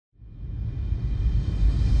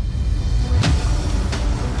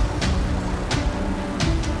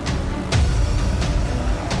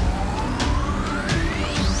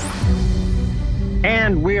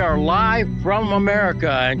And we are live from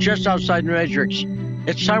America and just outside the Matrix.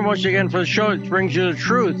 It's time once again for the show that brings you the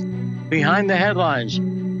truth behind the headlines.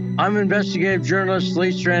 I'm investigative journalist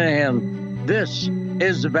Lee Stranahan. This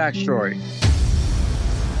is The Backstory.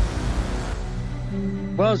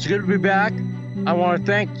 Well, it's good to be back. I want to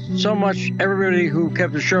thank so much everybody who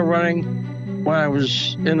kept the show running when I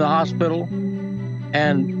was in the hospital.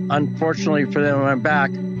 And unfortunately for them, I'm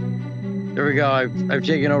back. There we go. I've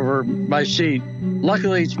taken over my seat.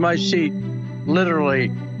 Luckily, it's my seat, literally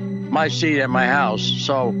my seat at my house.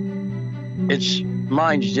 So it's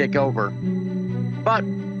mine to take over. But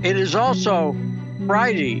it is also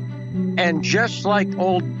Friday. And just like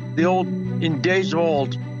in days of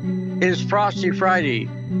old, it is Frosty Friday.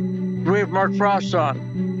 We have Mark Frost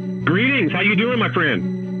on. Greetings. How you doing, my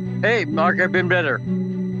friend? Hey, Mark, I've been better.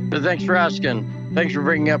 But thanks for asking. Thanks for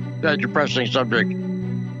bringing up that depressing subject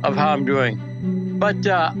of how I'm doing. But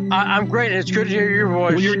I'm great. It's good to hear your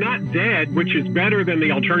voice. Well, you're not dead, which is better than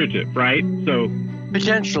the alternative, right? So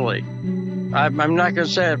potentially. I'm not going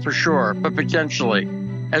to say it for sure, but potentially.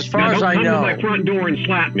 As far now, as I know. Don't come to my front door and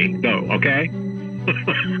slap me, though, okay?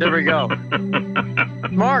 There we go.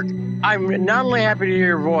 Mark, I'm not only happy to hear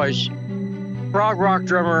your voice, prog rock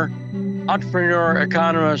drummer, entrepreneur,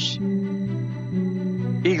 economist,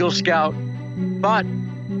 Eagle Scout, but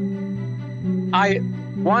I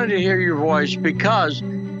wanted to hear your voice because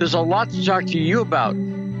there's a lot to talk to you about.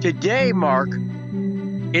 Today, Mark,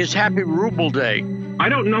 is Happy Ruble Day. I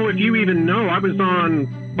don't know if you even know. I was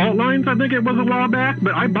on Fault Lines, I think it was a while back,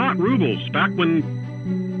 but I bought rubles back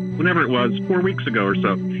whenever it was, 4 weeks ago or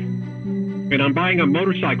so. And I'm buying a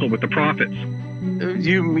motorcycle with the profits.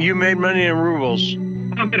 You made money in rubles.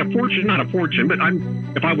 I made a fortune, not a fortune, but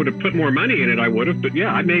if I would have put more money in it, I would have. But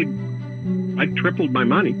yeah, I tripled my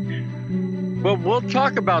money. Well, we'll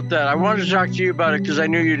talk about that. I wanted to talk to you about it because I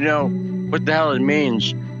knew you'd know what the hell it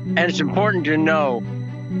means. And it's important to know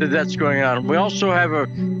that that's going on. We also have a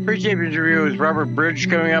pre-tape interview with Robert Bridge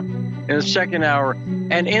coming up in the second hour.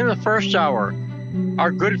 And in the first hour,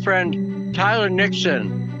 our good friend Tyler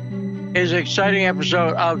Nixon is an exciting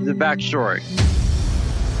episode of The Backstory.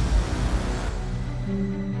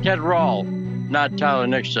 Ted Rall, not Tyler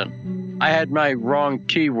Nixon. I had my wrong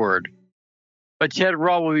T word. But Ted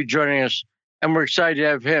Rall will be joining us, and we're excited to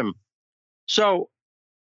have him. So,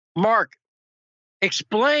 Mark,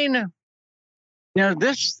 explain now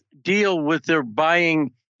this deal with their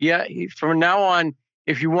buying. Yeah, from now on,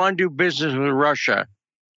 if you want to do business with Russia,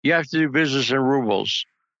 you have to do business in rubles.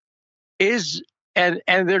 And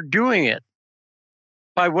they're doing it.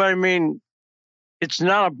 By what I mean, it's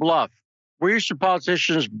not a bluff. We're used to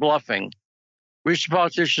politicians bluffing. We're used to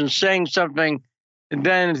politicians saying something, and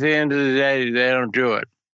then at the end of the day, they don't do it.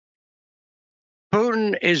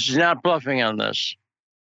 Putin is not bluffing on this.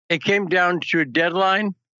 It came down to a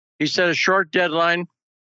deadline. He set a short deadline,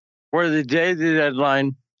 or the day of the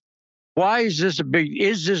deadline. Why is this a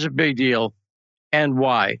big deal, and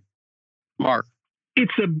why? Mark.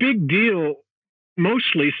 It's a big deal,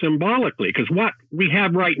 mostly symbolically, because what we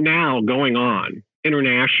have right now going on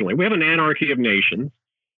internationally, we have an anarchy of nations.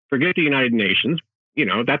 Forget the United Nations. You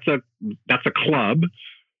know, that's a club.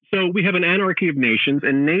 So we have an anarchy of nations,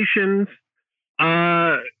 and nations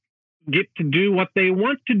get to do what they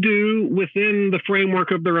want to do within the framework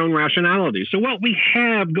of their own rationality. So what we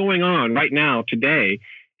have going on right now today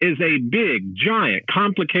is a big, giant,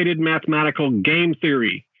 complicated mathematical game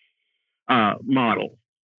theory model,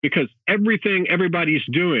 because everything everybody's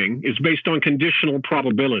doing is based on conditional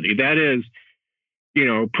probability. That is, you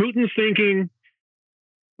know, Putin's thinking,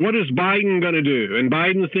 what is Biden going to do? And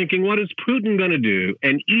Biden's thinking, what is Putin going to do?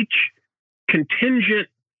 And each contingent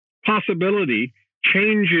possibility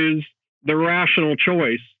changes the rational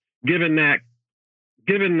choice given that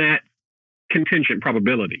contingent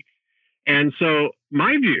probability. And so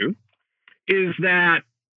my view is that,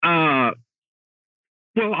 I'm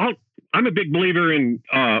a big believer in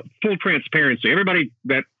full transparency. Everybody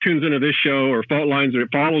that tunes into this show or Fault Lines or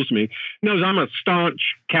follows me knows I'm a staunch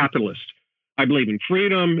capitalist. I believe in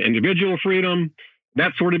freedom, individual freedom,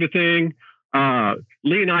 that sort of a thing.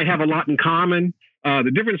 Lee and I have a lot in common.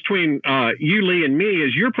 The difference between you, Lee, and me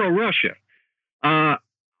is you're pro-Russia.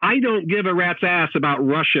 I don't give a rat's ass about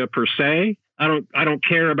Russia per se. I don't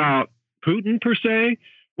care about Putin per se.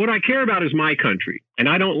 What I care about is my country, and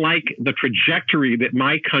I don't like the trajectory that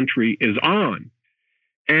my country is on.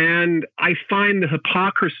 And I find the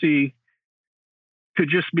hypocrisy to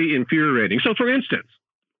just be infuriating. So, for instance,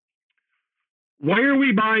 why are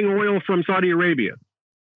we buying oil from Saudi Arabia?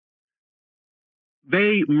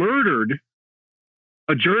 They murdered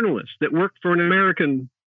a journalist that worked for an American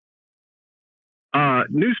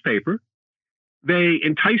newspaper They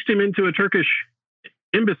enticed him into a Turkish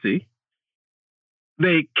embassy.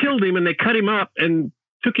 They killed him and they cut him up and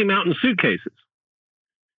took him out in suitcases.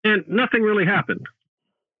 And nothing really happened.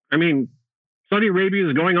 I mean, Saudi Arabia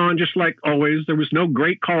is going on just like always. There was no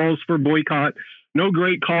great calls for boycott, no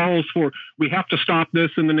great calls for we have to stop this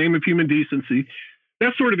in the name of human decency,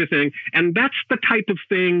 that sort of a thing. And that's the type of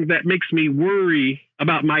thing that makes me worry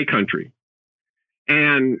about my country.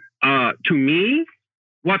 And to me,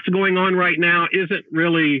 what's going on right now isn't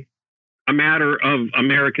really a matter of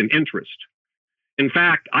American interest. In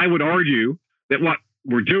fact, I would argue that what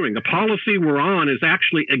we're doing, the policy we're on, is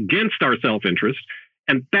actually against our self-interest.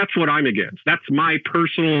 And that's what I'm against. That's my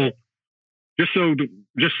personal, just so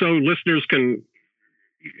listeners can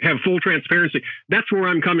have full transparency. That's where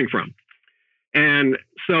I'm coming from. And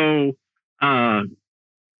so my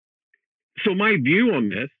view on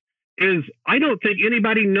this is I don't think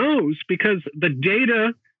anybody knows, because the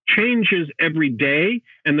data changes every day.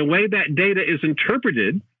 And the way that data is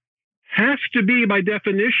interpreted has to be, by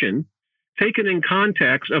definition, taken in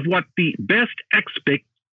context of what the best expectation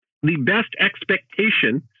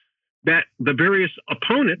that the various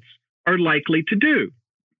opponents are likely to do.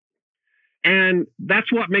 And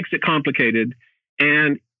that's what makes it complicated.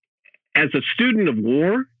 And as a student of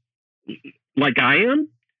war, like I am,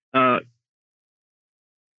 a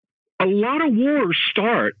lot of wars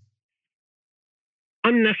start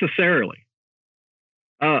unnecessarily.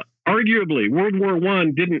 Arguably, World War I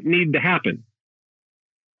didn't need to happen.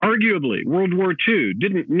 Arguably, World War II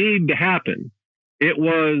didn't need to happen. It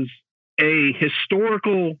was a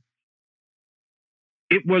historical,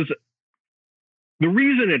 the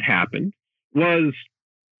reason it happened was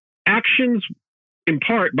actions in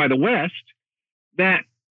part by the West that,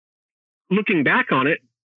 looking back on it,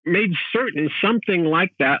 made certain something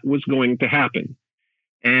like that was going to happen.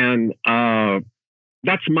 And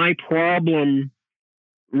that's my problem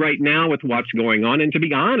right now with what's going on. And to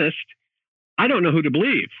be honest, I don't know who to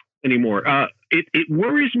believe anymore. It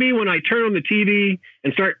worries me when I turn on the TV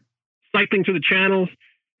and start cycling to the channels,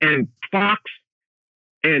 and Fox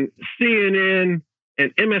and CNN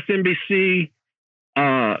and MSNBC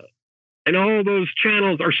and all those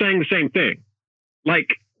channels are saying the same thing.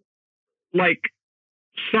 Like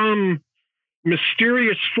some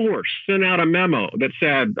mysterious force sent out a memo that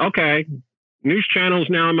said, okay, news channels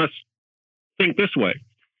now must think this way.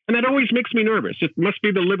 And that always makes me nervous. It must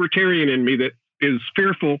be the libertarian in me that is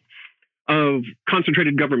fearful of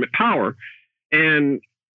concentrated government power. And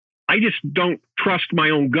I just don't trust my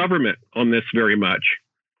own government on this very much.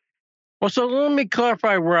 Well, so let me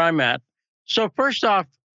clarify where I'm at. So first off,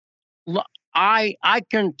 I'm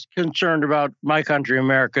concerned about my country,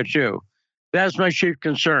 America, too. That's my chief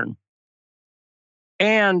concern.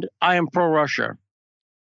 And I am pro-Russia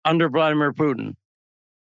under Vladimir Putin.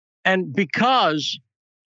 And because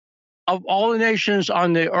of all the nations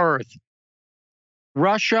on the earth,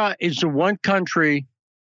 Russia is the one country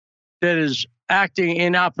that is acting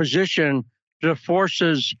in opposition to the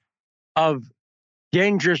forces of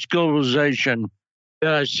dangerous globalization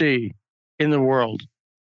that I see in the world.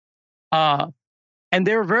 And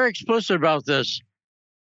they were very explicit about this.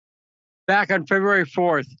 Back on February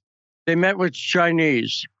 4th, they met with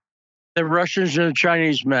Chinese. The Russians and the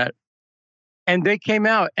Chinese met. And they came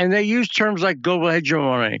out and they used terms like global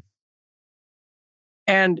hegemony.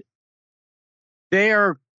 And they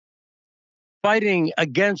are fighting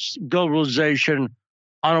against globalization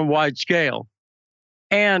on a wide scale.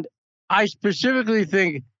 And I specifically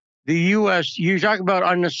think the U.S., you talk about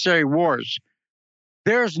unnecessary wars.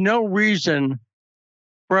 There's no reason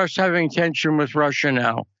for us having tension with Russia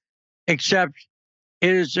now, except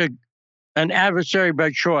it is an adversary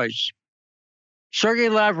by choice. Sergei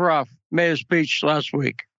Lavrov made a speech last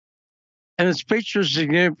week, and the speech was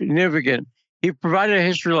significant. He provided a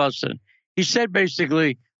history lesson. He said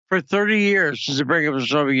basically, for 30 years since the breakup of the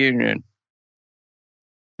Soviet Union,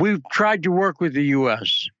 we've tried to work with the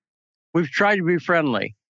U.S. We've tried to be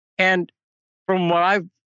friendly. And from what I've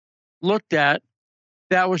looked at,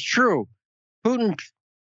 that was true. Putin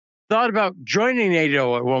thought about joining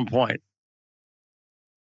NATO at one point.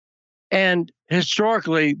 And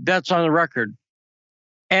historically, that's on the record.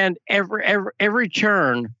 And every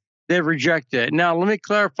turn, they've rejected it. Now, let me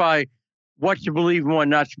clarify what to believe and what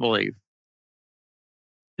not to believe.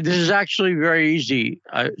 This is actually very easy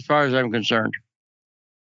as far as I'm concerned.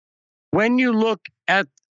 When you look at,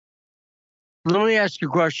 let me ask you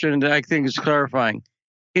a question that I think is clarifying.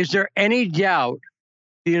 Is there any doubt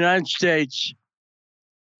the United States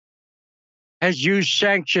has used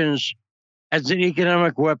sanctions as an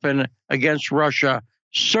economic weapon against Russia?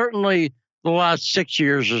 Certainly the last 6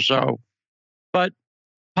 years or so, but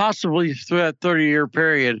possibly through that 30-year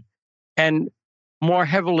period, and more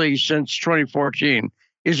heavily since 2014.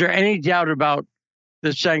 Is there any doubt about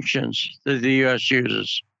the sanctions that the U.S.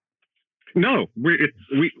 uses? No,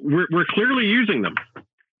 we're clearly using them.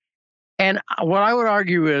 And what I would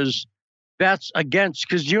argue is that's against,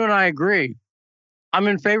 because you and I agree, I'm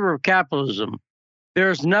in favor of capitalism.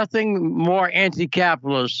 There's nothing more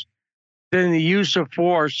anti-capitalist than the use of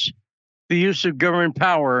force, the use of government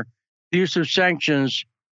power, the use of sanctions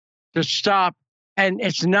to stop. And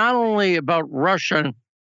it's not only about Russia.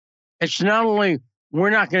 It's not only,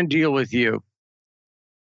 we're not going to deal with you.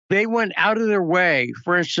 They went out of their way,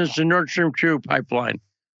 for instance, the Nord Stream 2 pipeline,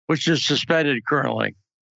 which is suspended currently.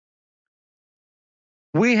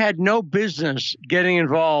 We had no business getting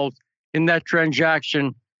involved in that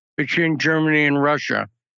transaction between Germany and Russia.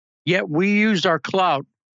 Yet we used our clout,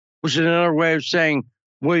 which is another way of saying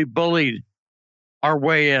we bullied our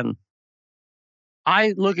way in.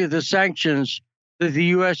 I look at the sanctions that the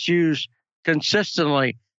U.S. used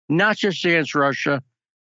consistently, not just against Russia,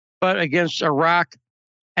 but against Iraq,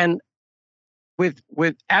 and with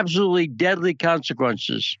absolutely deadly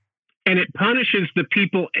consequences. And it punishes the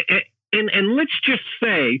people. And let's just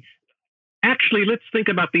say, actually, let's think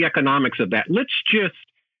about the economics of that. Let's just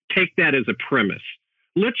take that as a premise.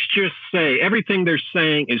 Let's just say everything they're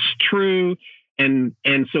saying is true, and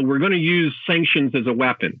so we're going to use sanctions as a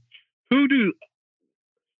weapon. Who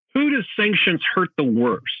does sanctions hurt the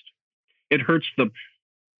worst? It hurts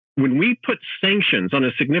when we put sanctions on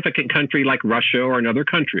a significant country like Russia or another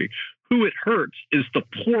country, who it hurts is the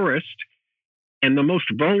poorest and the most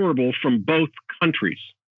vulnerable from both countries.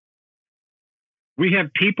 We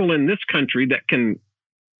have people in this country that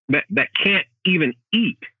can't even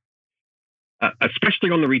eat,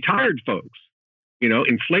 especially on the retired folks. You know,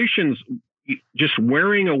 inflation's just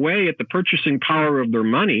wearing away at the purchasing power of their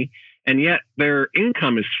money, and yet their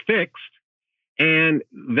income is fixed, and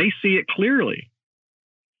they see it clearly.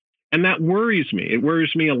 And that worries me. It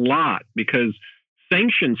worries me a lot, because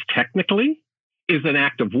sanctions technically is an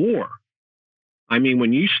act of war. I mean,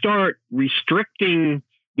 when you start restricting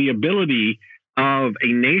the ability of a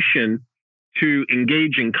nation to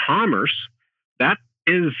engage in commerce, that's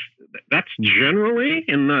generally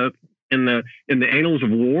in the annals of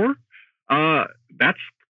war, that's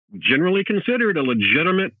generally considered a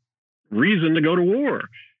legitimate reason to go to war.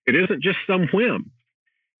 It isn't just some whim.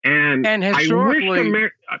 And historically,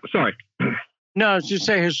 sorry. No, I was just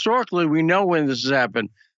saying, historically, we know when this has happened.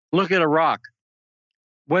 Look at Iraq.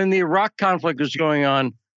 When the Iraq conflict was going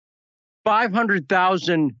on,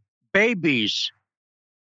 500,000 babies,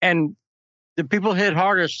 and the people hit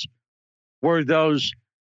hardest were those,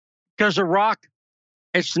 because Iraq,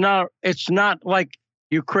 it's not like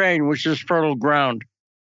Ukraine, which is fertile ground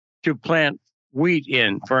to plant wheat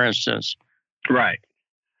in, for instance. Right.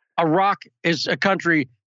 Iraq is a country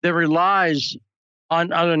that relies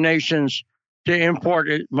on other nations to import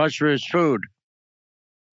much of its food.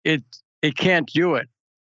 It can't do it.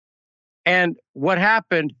 And what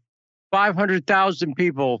happened, 500,000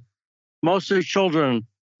 people, mostly children,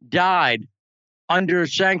 died under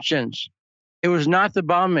sanctions. It was not the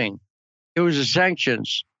bombing. It was the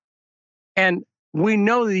sanctions. And we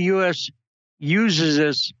know the U.S. uses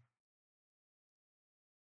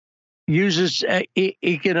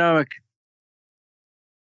economic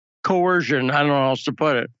coercion, I don't know how else to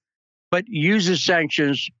put it, but uses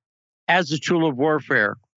sanctions as a tool of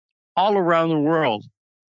warfare all around the world.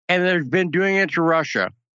 And they've been doing it to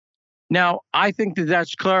Russia. Now, I think that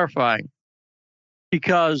that's clarifying,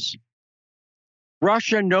 because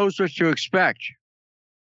Russia knows what to expect.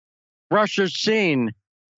 Russia's seen.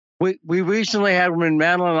 We recently had, when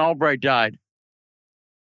Madeleine Albright died,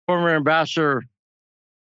 former ambassador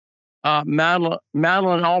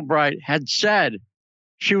Madeleine Albright had said,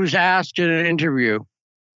 she was asked in an interview,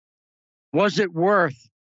 was it worth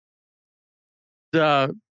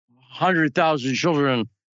the 100,000 children,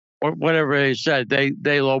 or whatever they said? They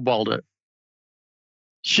lowballed it.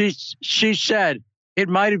 She said it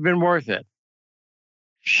might have been worth it.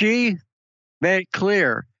 She made it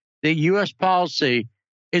clear that U.S. policy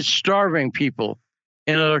is starving people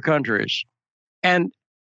in other countries. And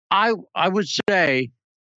I would say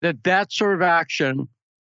that sort of action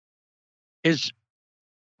is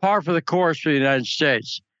par for the course for the United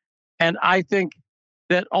States. And I think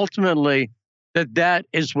that ultimately that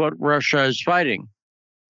is what Russia is fighting.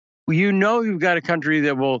 You know, you've got a country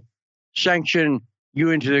that will sanction you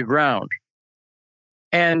into the ground.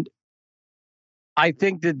 And I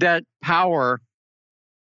think that power,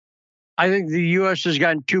 I think the U.S. has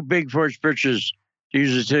gotten too big for its britches, to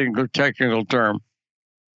use a technical term.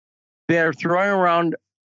 They're throwing around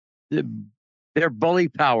their bully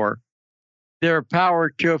power, their power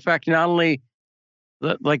to affect not only,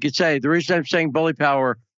 like you say, the reason I'm saying bully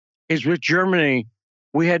power is with Germany,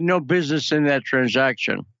 we had no business in that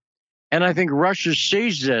transaction. And I think Russia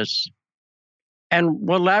sees this. And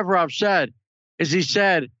what Lavrov said is he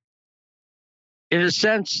said, in a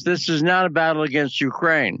sense, this is not a battle against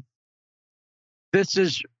Ukraine. This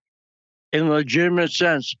is, in a legitimate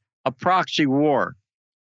sense, a proxy war.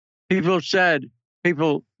 People have said,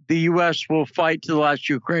 the U.S. will fight to the last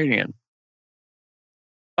Ukrainian.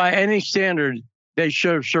 By any standard, they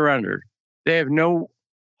should have surrendered. They have no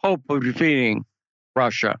hope of defeating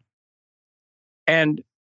Russia. And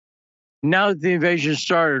now that the invasion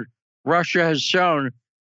started, Russia has shown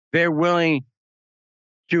they're willing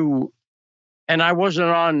to, and I was in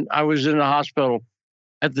the hospital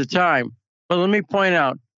at the time, but let me point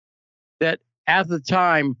out that at the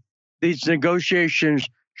time, these negotiations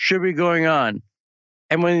should be going on.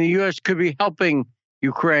 And when the U.S. could be helping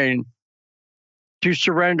Ukraine to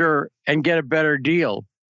surrender and get a better deal.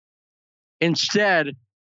 Instead,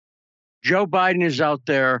 Joe Biden is out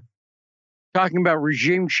there talking about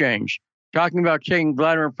regime change, talking about taking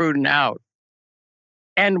Vladimir Putin out.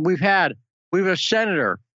 And we have a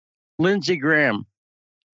senator, Lindsey Graham,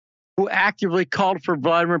 who actively called for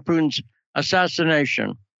Vladimir Putin's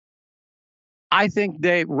assassination. I think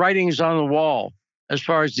writing's on the wall as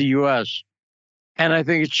far as the U.S. And I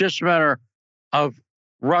think it's just a matter of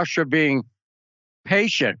Russia being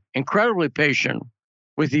patient, incredibly patient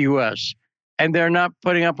with the U.S., and they're not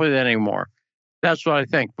putting up with it anymore. That's what I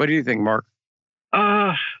think. What do you think, Mark?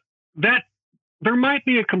 That there might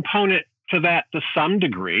be a component to that to some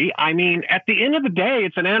degree. I mean, at the end of the day,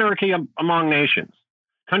 it's an anarchy among nations.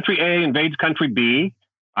 Country A invades country B.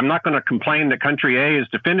 I'm not going to complain that country A is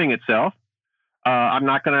defending itself. I'm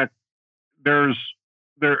not going to. There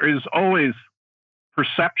is always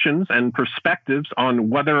perceptions and perspectives on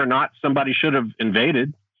whether or not somebody should have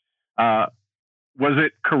invaded. Was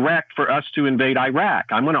it correct for us to invade Iraq?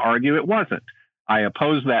 I'm going to argue it wasn't. I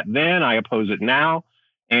oppose that then. I oppose it now,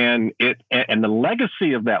 and the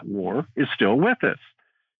legacy of that war is still with us.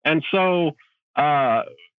 And so,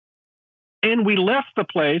 and we left the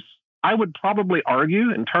place. I would probably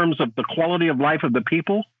argue, in terms of the quality of life of the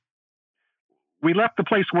people, we left the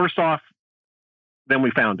place worse off than we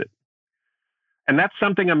found it. And that's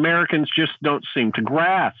something Americans just don't seem to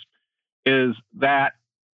grasp, is that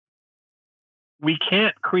we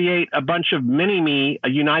can't create a bunch of mini-me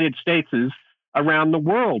United Stateses around the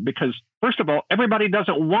world because, first of all, everybody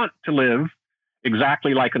doesn't want to live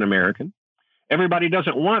exactly like an American. Everybody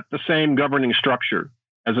doesn't want the same governing structure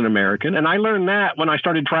as an American. And I learned that when I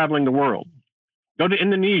started traveling the world. Go to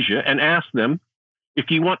Indonesia and ask them if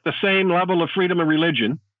you want the same level of freedom of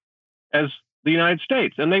religion as the United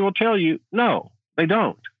States. And they will tell you, no, they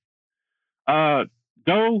don't.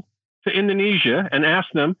 Go to Indonesia and ask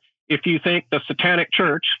them if you think the Satanic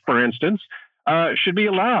Church, for instance, should be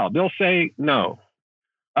allowed. They'll say no.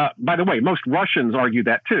 By the way, most Russians argue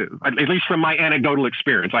that too, at least from my anecdotal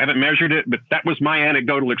experience. I haven't measured it, but that was my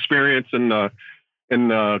anecdotal experience in the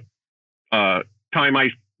one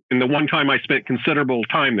time I spent considerable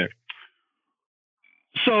time there.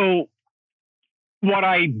 So what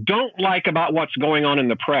I don't like about what's going on in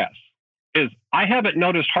the press is I haven't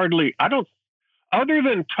noticed other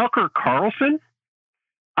than Tucker Carlson,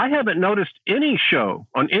 I haven't noticed any show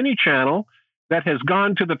on any channel that has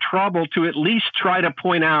gone to the trouble to at least try to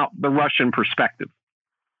point out the Russian perspective.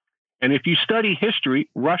 And if you study history,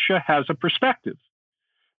 Russia has a perspective.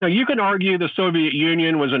 Now, you can argue the Soviet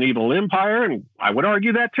Union was an evil empire, and I would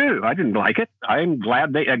argue that too. I didn't like it. I'm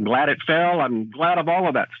glad it fell. I'm glad of all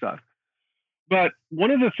of that stuff. But one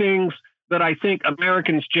of the things that I think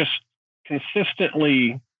Americans just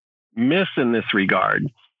consistently miss in this regard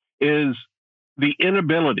is the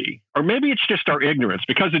inability, or maybe it's just our ignorance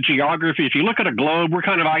because of geography. If you look at a globe, we're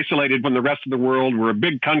kind of isolated from the rest of the world. We're a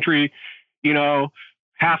big country,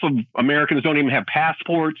 half of Americans don't even have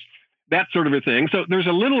passports, that sort of a thing. So there's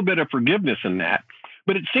a little bit of forgiveness in that.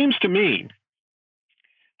 But it seems to me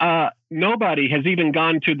nobody has even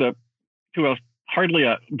gone to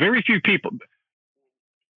very few people,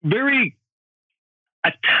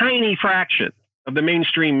 a tiny fraction of the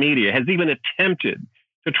mainstream media has even attempted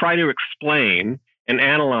to try to explain and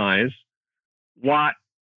analyze what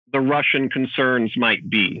the Russian concerns might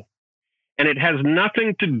be. And it has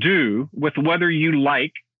nothing to do with whether you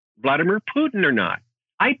like Vladimir Putin or not.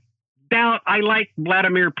 I doubt I like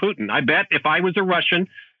Vladimir Putin. I bet if I was a Russian,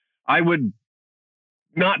 I would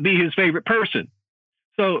not be his favorite person.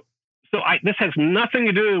 So this has nothing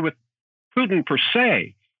to do with Putin per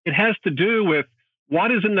se. It has to do with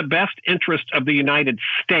what is in the best interest of the United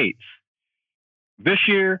States. this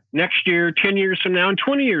year, next year, 10 years from now, and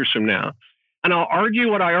 20 years from now. And I'll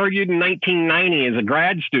argue what I argued in 1990 as a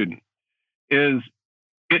grad student is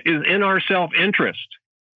it is in our self-interest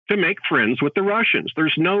to make friends with the Russians.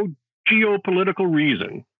 There's no geopolitical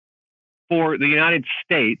reason for the United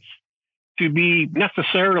States to be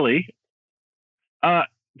necessarily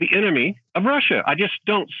the enemy of Russia. I just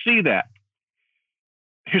don't see that.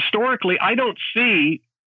 Historically, I don't see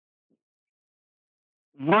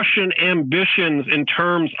Russian ambitions in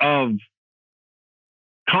terms of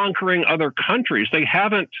conquering other countries. They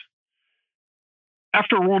haven't,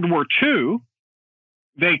 after World War II,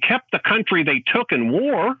 they kept the country they took in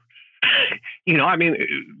war.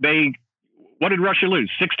 What did Russia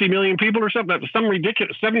lose? 60 million people or something? Some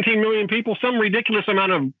ridiculous, 17 million people, some ridiculous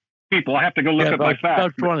amount of people. I have to go look at my facts.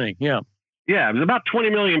 About 20, yeah. Yeah, it was about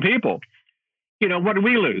 20 million people. What did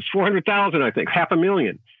we lose? 400,000, I think,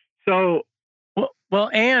 500,000. So, well,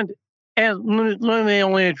 and let me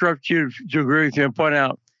only interrupt you to agree with you and point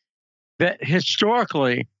out that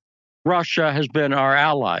historically, Russia has been our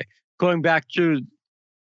ally, going back to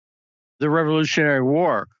the Revolutionary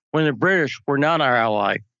War, when the British were not our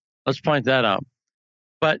ally. Let's point that out.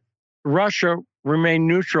 But Russia remained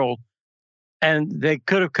neutral, and they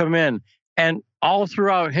could have come in. And all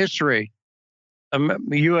throughout history,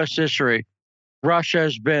 U.S. history, Russia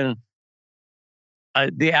has been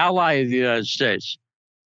the ally of the United States.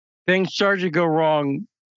 Things started to go wrong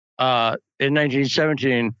in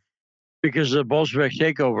 1917 because of the Bolshevik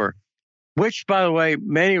takeover, which, by the way,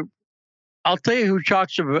 I'll tell you who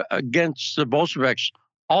talks against the Bolsheviks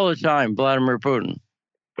all the time, Vladimir Putin.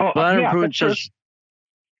 Vladimir Putin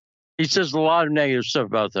says a lot of negative stuff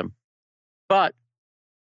about them. But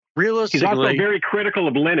realistically, he's also very critical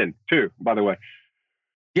of Lenin, too, by the way.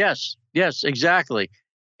 Yes, exactly.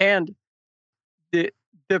 And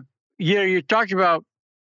you're talking about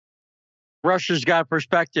Russia's got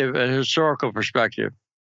perspective, a historical perspective,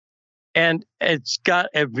 and it's got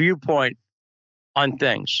a viewpoint on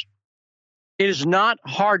things. It is not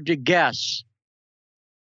hard to guess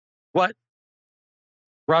what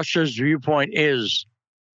Russia's viewpoint is.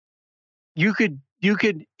 You could,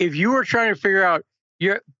 if you were trying to figure out,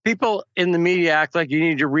 people in the media act like you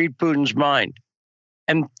need to read Putin's mind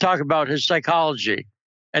and talk about his psychology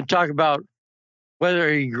and talk about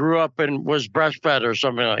whether he grew up and was breastfed or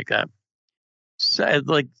something like that. So,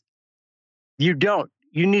 you don't.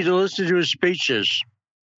 You need to listen to his speeches.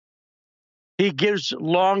 He gives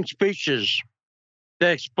long speeches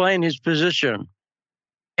that explain his position.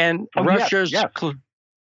 And Russia's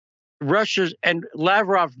and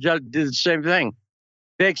Lavrov did the same thing.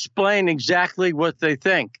 They explain exactly what they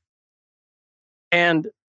think. And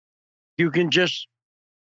you can just,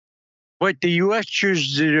 what the U.S.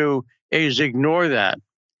 chooses to do is ignore that.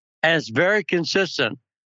 And it's very consistent.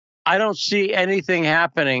 I don't see anything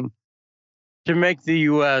happening to make the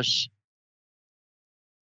U.S.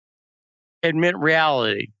 admit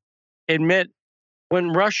reality. Admit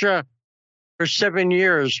when Russia, for 7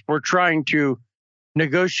 years, were trying to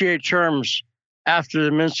negotiate terms after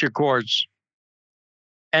the Minsk Accords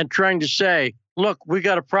and trying to say, look, we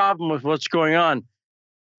got a problem with what's going on.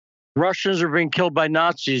 Russians are being killed by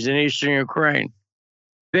Nazis in eastern Ukraine.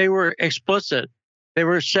 They were explicit. They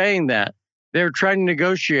were saying that. They were trying to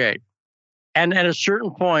negotiate. And at a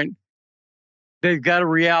certain point, they've got a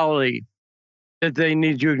reality that they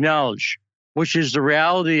need to acknowledge, which is the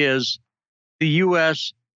reality is the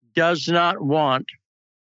U.S. does not want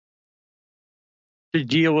to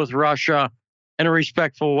deal with Russia in a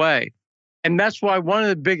respectful way. And that's why one of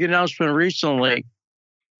the big announcements recently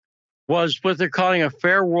was what they're calling a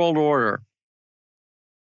fair world order.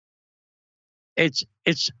 It's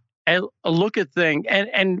a look at thing,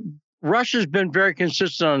 and Russia's been very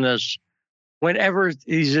consistent on this whenever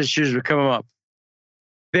these issues would come up.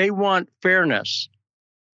 They want fairness.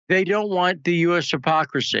 They don't want the U.S.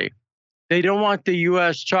 hypocrisy. They don't want the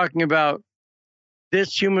U.S. talking about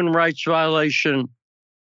this human rights violation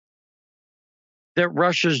that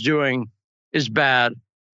Russia's doing is bad.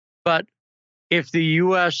 But if the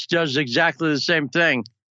U.S. does exactly the same thing,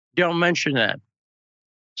 don't mention that.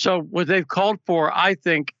 So what they've called for, I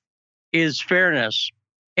think, is fairness.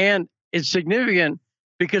 And it's significant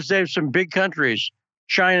because they have some big countries,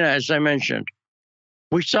 China, as I mentioned.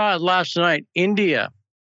 We saw it last night. India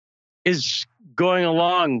is going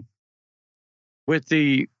along with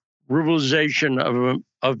the rubleization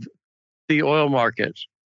of the oil markets.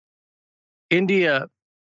 India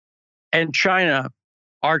and China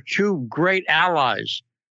are two great allies,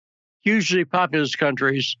 hugely populous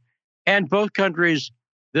countries, and both countries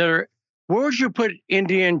that are, where would you put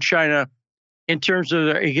India and China in terms of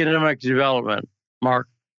their economic development, Mark?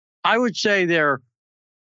 I would say they're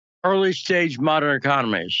early stage modern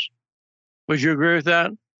economies. Would you agree with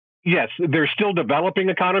that? Yes, they're still developing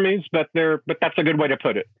economies, but that's a good way to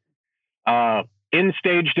put it. In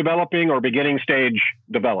stage developing or beginning stage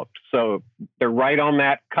developed. So they're right on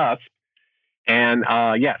that cusp. And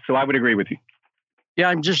so I would agree with you. Yeah,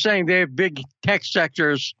 I'm just saying they have big tech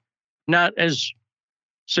sectors, not as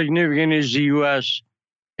significant as the U.S.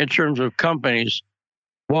 in terms of companies.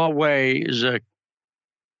 Huawei is a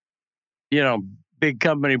big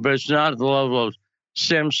company, but it's not at the level of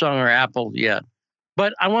Samsung or Apple yet.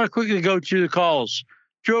 But I want to quickly go to the calls.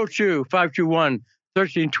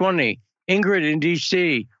 202-521-1320. Ingrid in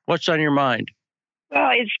D.C., what's on your mind?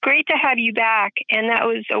 Well, it's great to have you back. And that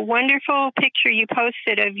was a wonderful picture you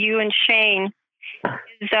posted of you and Shane.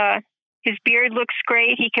 His beard looks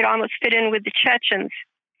great. He could almost fit in with the Chechens.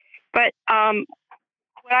 But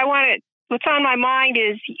what's on my mind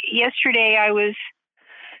is yesterday I was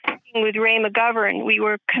talking with Ray McGovern. We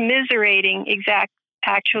were commiserating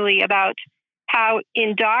actually about how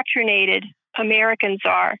indoctrinated Americans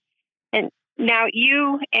are. And now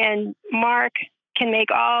you and Mark can make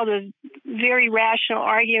all the very rational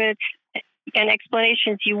arguments and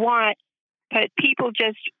explanations you want, but people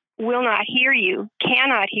just will not hear you,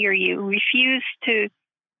 cannot hear you, refuse to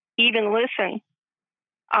even listen.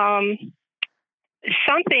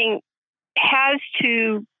 Something has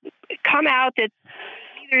to come out that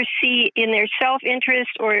either see in their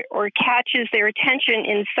self-interest or catches their attention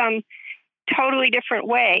in some totally different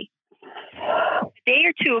way. A day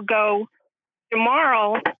or two ago,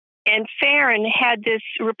 Jamarl and Farron had this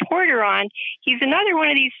reporter on. He's another one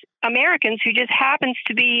of these Americans who just happens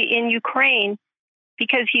to be in Ukraine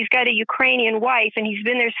because he's got a Ukrainian wife and he's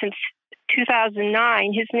been there since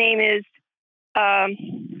 2009. His name is,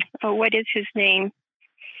 what is his name?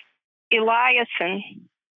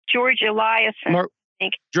 George Eliasson. I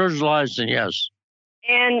think. George Eliasson, yes.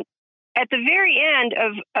 And at the very end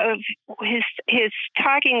of his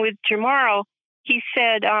talking with Jamarl, he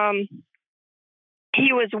said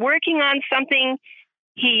he was working on something.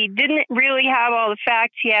 He didn't really have all the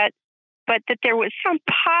facts yet, but that there was some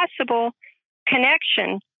possible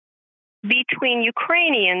connection between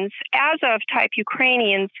Ukrainians, Azov-type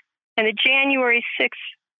Ukrainians, and the January 6th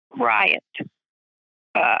riot,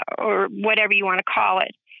 or whatever you want to call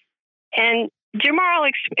it. And Jamarl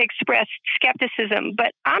expressed skepticism,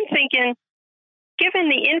 but I'm thinking, given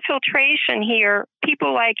the infiltration here,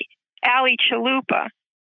 people like Ali Chalupa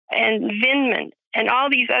and Vindman and all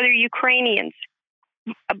these other Ukrainians,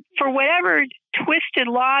 for whatever twisted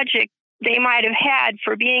logic they might have had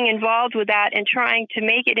for being involved with that and trying to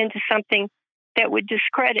make it into something that would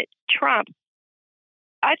discredit Trump,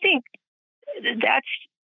 I think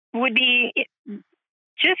would be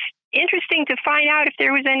just interesting to find out if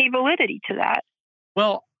there was any validity to that.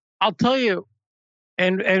 Well, I'll tell you,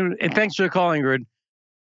 and thanks for calling, Ingrid.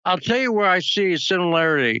 I'll tell you where I see a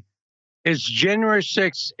similarity. Is January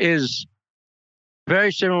 6th is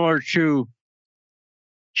very similar to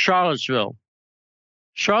Charlottesville.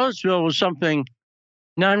 Charlottesville was something,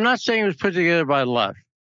 now I'm not saying it was put together by the left,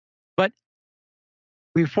 but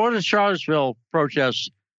before the Charlottesville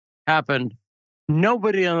protests happened,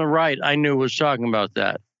 nobody on the right I knew was talking about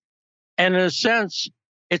that. And in a sense,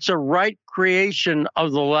 it's a right creation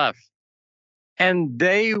of the left. And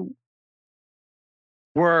they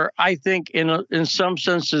were, I think, in some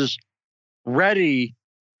senses, ready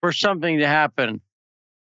for something to happen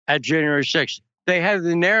at January 6th. They had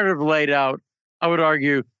the narrative laid out, I would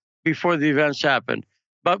argue, before the events happened.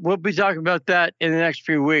 But we'll be talking about that in the next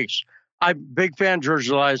few weeks. I'm a big fan of George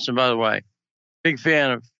Eliasson, by the way. Big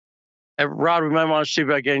fan of Rod. We might want to see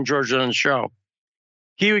about getting George on the show.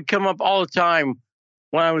 He would come up all the time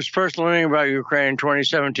when I was first learning about Ukraine in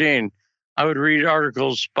 2017. I would read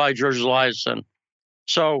articles by George Eliasson.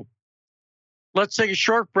 So let's take a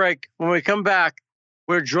short break. When we come back,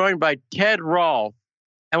 we're joined by Ted Rall,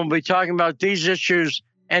 and we'll be talking about these issues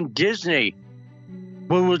and Disney.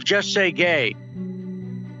 We will just say gay.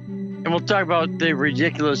 And we'll talk about the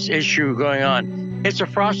ridiculous issue going on. It's a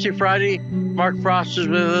Frosty Friday. Mark Frost is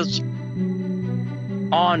with us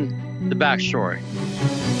on The Backstory.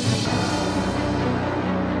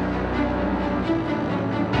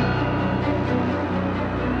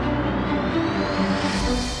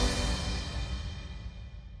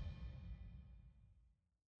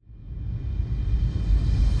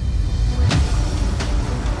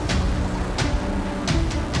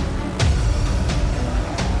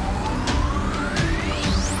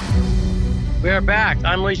 We are back.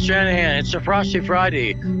 I'm Lee Shanahan. It's a Frosty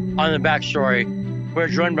Friday on The Backstory. We're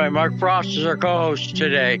joined by Mark Frost as our co-host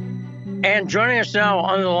today. And joining us now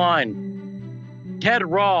on the line, Ted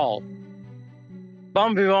Rall.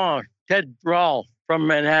 Bon vivant, Ted Rall from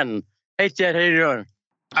Manhattan. Hey, Ted, how you doing?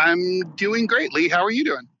 I'm doing great, Lee. How are you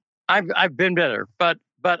doing? I've been better, but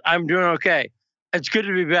I'm doing okay. It's good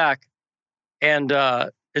to be back, and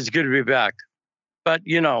it's good to be back. But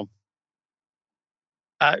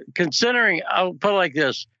considering, I'll put it like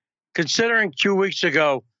this: considering 2 weeks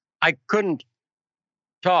ago, I couldn't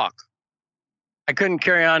talk. I couldn't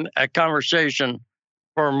carry on a conversation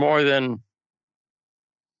for more than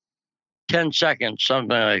 10 seconds,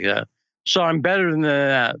 something like that. So I'm better than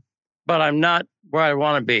that, but I'm not where I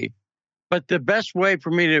want to be. But the best way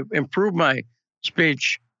for me to improve my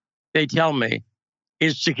speech, they tell me,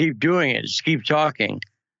 is to keep doing it, is to keep talking,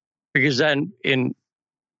 because then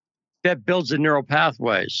that builds the neural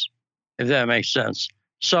pathways, if that makes sense.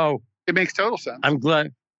 So it makes total sense. I'm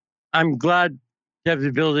glad to have the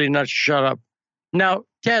ability not to shut up. Now,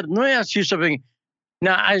 Ted, let me ask you something.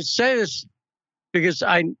 Now, I say this because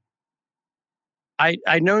I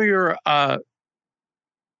know you're a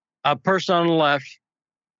person on the left,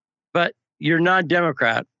 but you're not a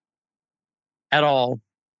Democrat at all.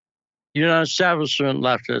 You're not an establishment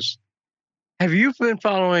leftist. Have you been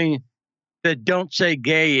following the "Don't Say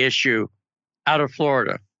Gay" issue out of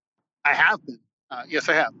Florida? I have been. Yes,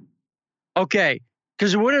 I have. Okay,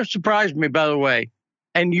 because it wouldn't have surprised me, by the way,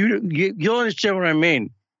 and you'll understand what I mean,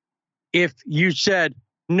 if you said,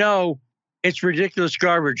 no, it's ridiculous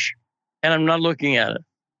garbage, and I'm not looking at it.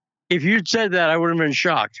 If you'd said that, I would have been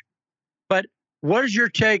shocked. But what is your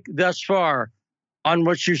take thus far on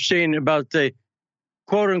what you've seen about the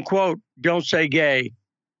quote-unquote "Don't Say Gay"?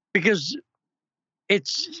 Because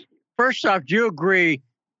it's, first off, do you agree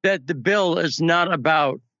that the bill is not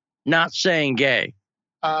about not saying gay?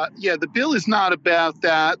 Yeah, the bill is not about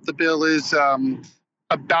that. The bill is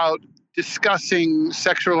about discussing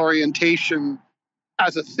sexual orientation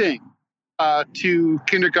as a thing to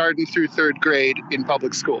kindergarten through third grade in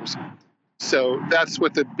public schools. So that's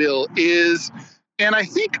what the bill is. And I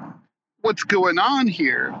think what's going on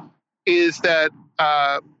here is that,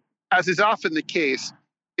 as is often the case,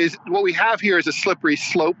 is what we have here is a slippery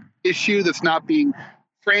slope issue that's not being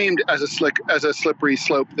framed as a slippery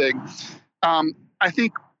slope thing. I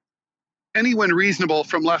think anyone reasonable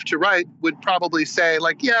from left to right would probably say,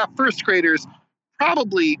 like, yeah, first graders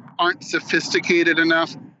probably aren't sophisticated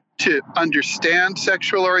enough to understand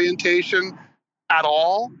sexual orientation at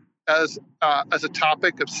all as a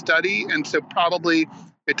topic of study, and so probably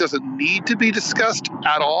it doesn't need to be discussed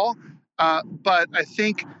at all. But I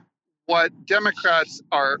think what Democrats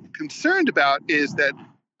are concerned about is that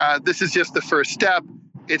this is just the first step.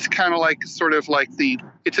 It's kind of like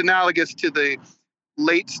it's analogous to the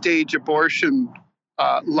late stage abortion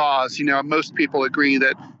laws. Most people agree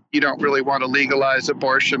that you don't really want to legalize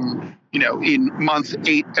abortion, in month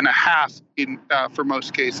 8.5 for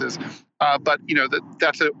most cases. But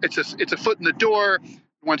it's a foot in the door.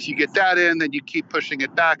 Once you get that in, then you keep pushing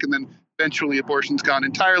it back, and then eventually abortion's gone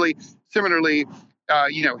entirely. Similarly,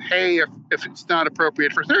 hey, if it's not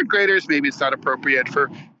appropriate for third graders, maybe it's not appropriate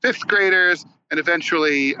for fifth graders, and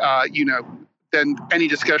eventually, then any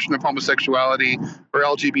discussion of homosexuality or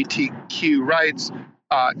LGBTQ rights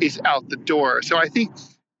is out the door. So I think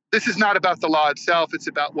this is not about the law itself; it's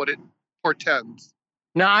about what it portends.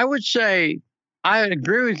 Now, I would say I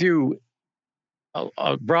agree with you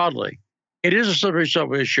broadly. It is a slippery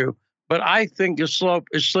slope issue, but I think the slope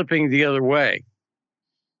is slipping the other way.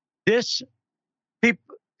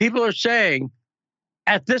 People are saying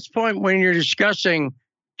at this point, when you're discussing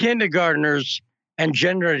kindergartners and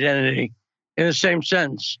gender identity in the same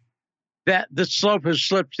sentence, that the slope has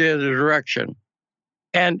slipped the other direction.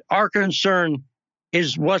 And our concern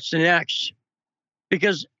is what's next.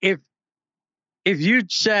 Because if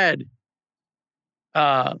you'd said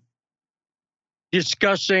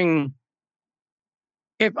discussing,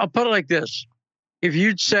 if I'll put it like this, if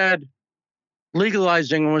you'd said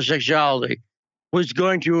legalizing homosexuality was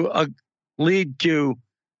going to lead to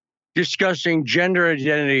discussing gender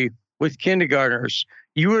identity with kindergartners,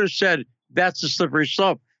 you would have said that's a slippery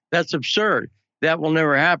slope. That's absurd. That will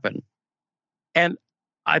never happen. And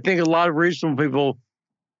I think a lot of reasonable people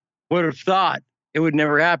would have thought it would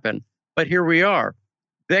never happen. But here we are.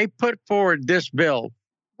 They put forward this bill.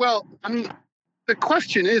 Well, the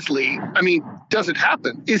question is, Lee, does it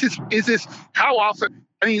happen? Is this how often?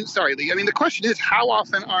 Sorry, Lee. The question is, how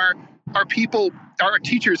often are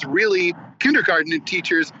teachers really, kindergarten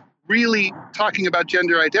teachers really talking about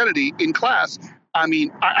gender identity in class? I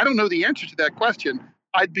don't know the answer to that question.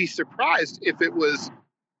 I'd be surprised if it was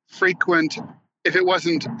frequent, if it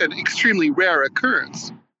wasn't an extremely rare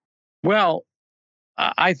occurrence. Well,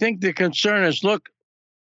 I think the concern is, look,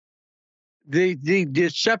 the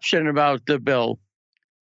deception about the bill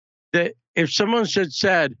that if someone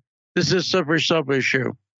said, this is a slippery slope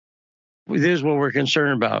issue, this is what we're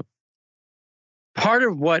concerned about. Part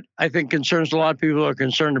of what I think concerns a lot of people who are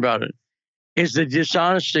concerned about it is the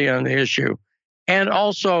dishonesty on the issue, and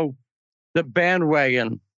also the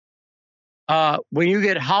bandwagon. When you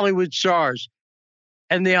get Hollywood stars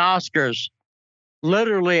and the Oscars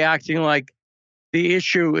literally acting like the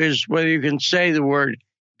issue is whether you can say the word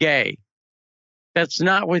gay. That's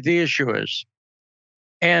not what the issue is.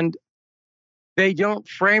 And they don't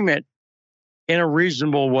frame it in a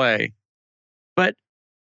reasonable way. But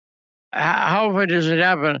how often does it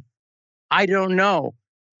happen? I don't know.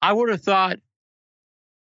 I would have thought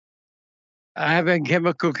having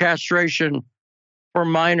chemical castration for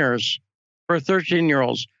minors, for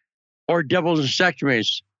 13-year-olds, or double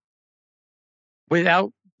mastectomies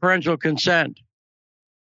without parental consent,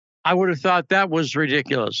 I would have thought that was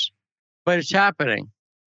ridiculous. But it's happening.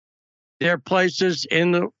 There are places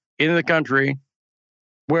in the country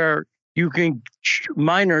where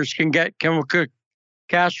minors can get chemical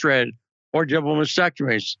castrated or double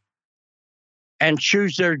mastectomies and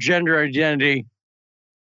choose their gender identity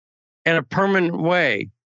in a permanent way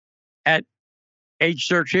at age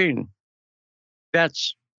 13.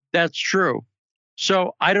 That's true.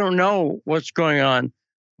 So I don't know what's going on,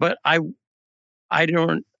 but I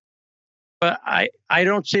don't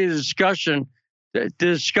see the discussion. The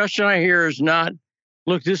discussion I hear is not,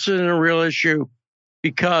 look, this isn't a real issue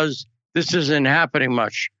because this isn't happening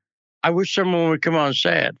much. I wish someone would come on and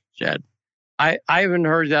say it, Jed. I haven't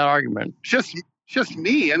heard that argument. Just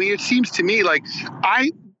me. I mean, it seems to me like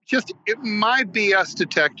my BS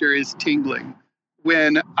detector is tingling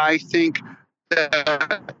when I think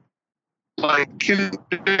that like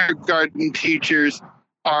kindergarten teachers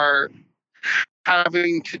are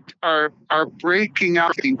breaking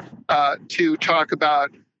out to talk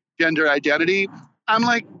about gender identity. I'm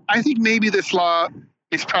like, I think maybe this law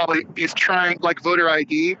is trying, like voter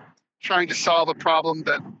ID, trying to solve a problem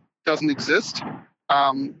that doesn't exist.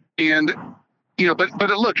 And but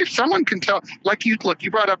look, if someone can tell, you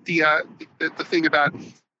brought up the thing about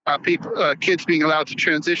kids being allowed to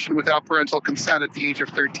transition without parental consent at the age of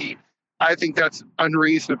 13. I think that's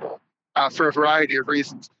unreasonable for a variety of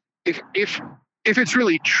reasons. If it's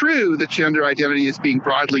really true that gender identity is being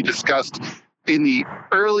broadly discussed in the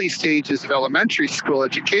early stages of elementary school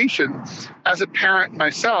education, as a parent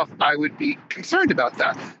myself, I would be concerned about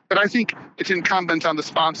that. But I think it's incumbent on the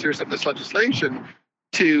sponsors of this legislation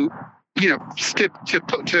to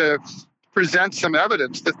present some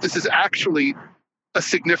evidence that this is actually a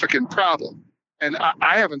significant problem. And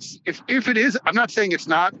I haven't. If it is, I'm not saying it's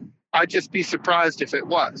not. I'd just be surprised if it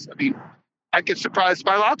was. I mean, I get surprised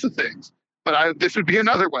by lots of things, but this would be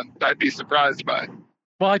another one that I'd be surprised by.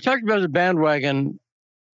 Well, I talked about the bandwagon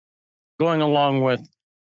going along with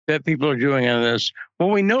that people are doing on this.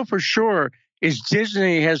 What we know for sure is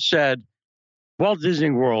Disney has said, Walt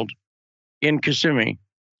Disney World in Kissimmee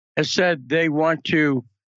has said they want to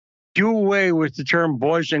do away with the term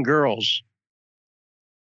boys and girls.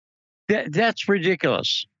 That's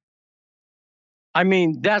ridiculous. I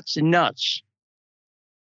mean, that's nuts.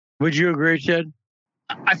 Would you agree, Ted?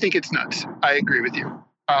 I think it's nuts. I agree with you.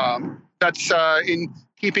 That's in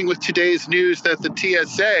keeping with today's news that the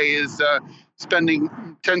TSA is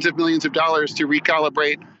spending tens of millions of dollars to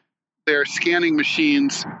recalibrate their scanning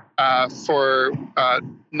machines for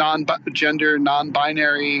non-gender,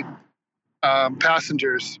 non-binary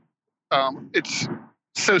passengers. It's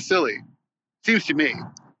so silly. Seems to me.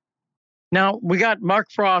 Now, we got Mark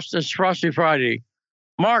Frost as Frosty Friday.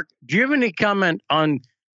 Mark, do you have any comment on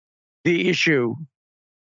the issue,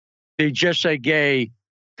 the Just Say Gay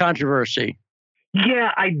controversy?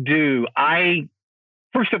 Yeah, I do.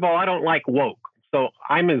 First of all, I don't like woke. So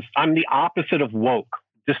I'm the opposite of woke,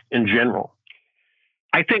 just in general.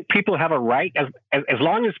 I think people have a right, as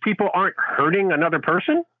long as people aren't hurting another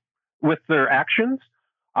person with their actions,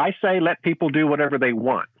 I say let people do whatever they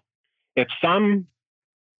want. If some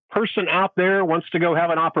person out there wants to go have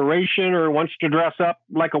an operation or wants to dress up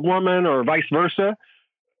like a woman or vice versa,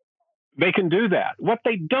 they can do that. What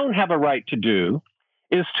they don't have a right to do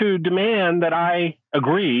is to demand that I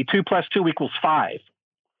agree 2 + 2 = 5.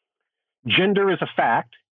 Gender is a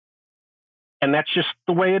fact, and that's just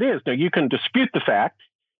the way it is. Now, you can dispute the fact.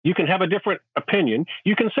 You can have a different opinion.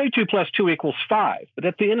 You can say 2 + 2 = 5. But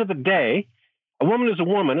at the end of the day, a woman is a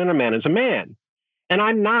woman and a man is a man. And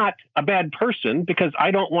I'm not a bad person because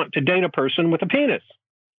I don't want to date a person with a penis.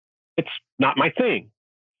 It's not my thing.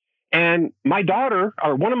 And my daughter,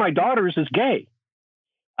 or one of my daughters, is gay.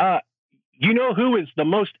 You know who is the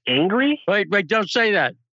most angry? Wait, don't say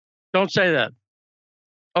that. Don't say that.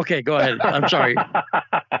 Okay, go ahead. I'm sorry.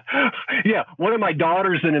 Yeah, one of my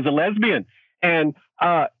daughters is a lesbian, and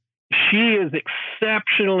she is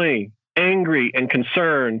exceptionally angry and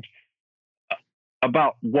concerned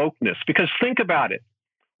about wokeness. Because think about it.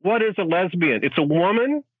 What is a lesbian? It's a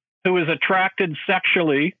woman who is attracted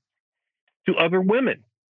sexually to other women.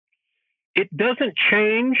 It doesn't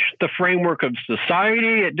change the framework of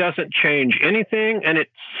society. It doesn't change anything. And it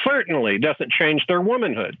certainly doesn't change their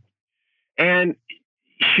womanhood. And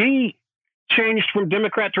she changed from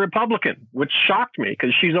Democrat to Republican, which shocked me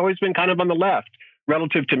because she's always been kind of on the left,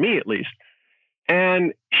 relative to me at least.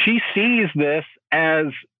 And she sees this as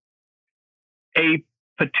a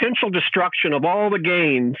potential destruction of all the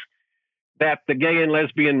gains that the gay and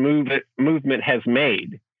lesbian movement has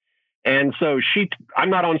made. And so I'm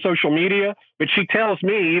not on social media, but she tells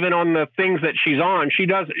me, even on the things that she's on, she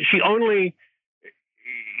doesn't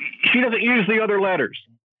use the other letters.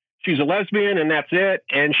 She's a lesbian and that's it.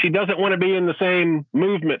 And she doesn't want to be in the same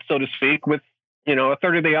movement, so to speak, with, a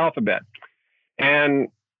third of the alphabet. And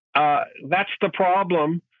that's the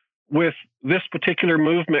problem with this particular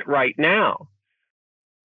movement right now.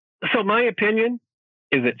 So my opinion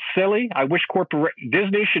is it's silly. I wish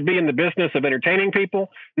Disney should be in the business of entertaining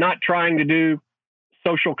people, not trying to do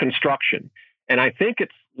social construction. And I think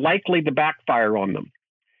it's likely to backfire on them,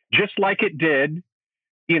 just like it did,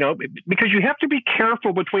 because you have to be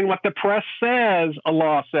careful between what the press says a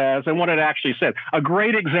law says and what it actually says. A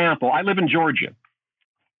great example, I live in Georgia.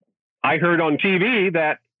 I heard on TV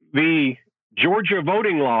that the Georgia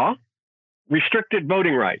voting law restricted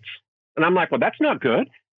voting rights. And I'm like, well, that's not good.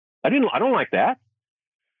 I don't like that.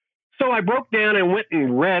 So I broke down and went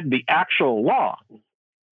and read the actual law.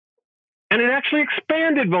 And it actually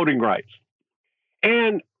expanded voting rights.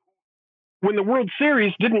 And when the World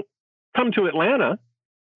Series didn't come to Atlanta,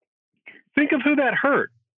 think of who that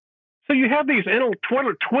hurt. So you have these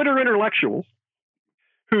Twitter intellectuals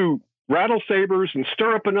who rattle sabers and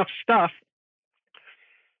stir up enough stuff,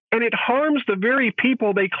 and it harms the very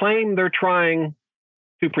people they claim they're trying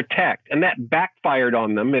to protect. And that backfired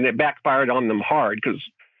on them, and it backfired on them hard, because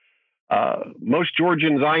most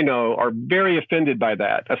Georgians I know are very offended by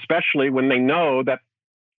that, especially when they know that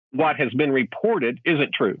what has been reported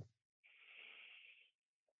isn't true.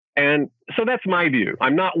 And so that's my view.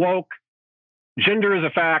 I'm not woke. Gender is a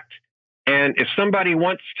fact. And if somebody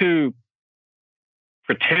wants to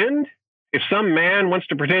pretend, if some man wants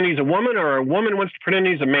to pretend he's a woman, or a woman wants to pretend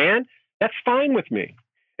he's a man, that's fine with me.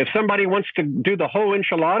 If somebody wants to do the whole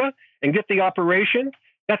enchilada and get the operation,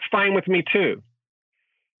 that's fine with me too.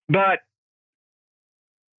 But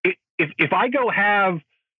if I go have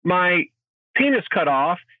my penis cut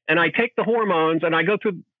off and I take the hormones and I go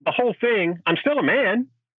through the whole thing, I'm still a man.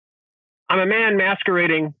 I'm a man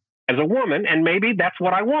masquerading as a woman, and maybe that's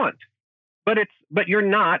what I want. But you're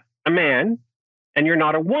not a man and you're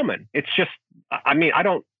not a woman. It's just,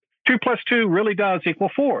 2 + 2 really does equal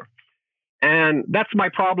 4. And that's my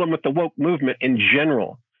problem with the woke movement in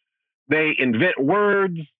general. They invent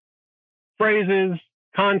words, phrases,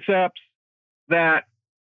 concepts that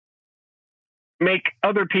make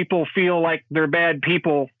other people feel like they're bad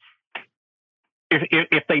people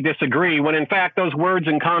if they disagree, when in fact those words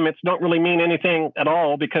and comments don't really mean anything at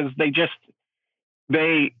all, because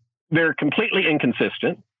they're completely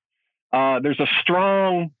inconsistent. There's a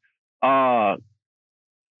strong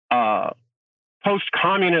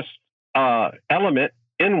post-communist element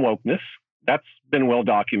in wokeness. That's been well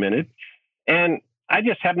documented. And I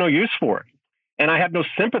just have no use for it. And I have no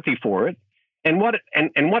sympathy for it. And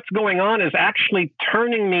what's going on is actually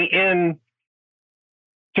turning me in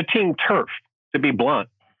to Team Turf, to be blunt.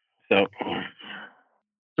 So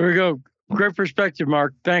there we go. Great perspective,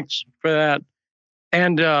 Mark. Thanks for that.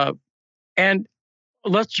 And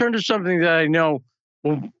let's turn to something that I know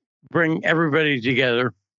will bring everybody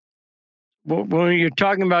together. When you're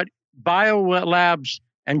talking about biolabs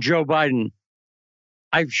and Joe Biden,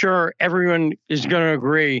 I'm sure everyone is going to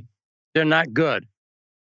agree they're not good.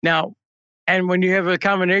 Now, and when you have a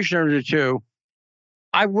combination of the two,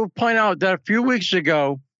 I will point out that a few weeks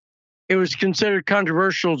ago, it was considered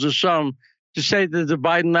controversial to some to say that the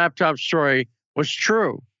Biden laptop story was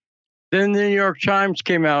true. Then the New York Times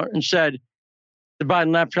came out and said the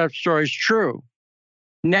Biden laptop story is true.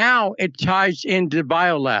 Now it ties into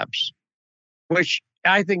biolabs, which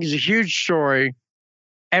I think is a huge story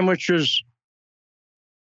and which was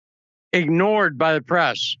ignored by the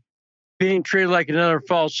press, being treated like another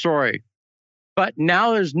false story. But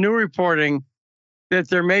now there's new reporting that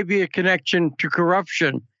there may be a connection to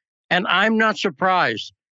corruption. And I'm not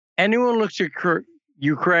surprised. Anyone who looks at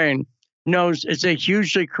Ukraine knows it's a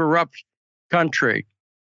hugely corrupt country.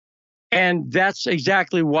 And that's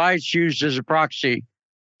exactly why it's used as a proxy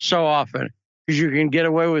so often, because you can get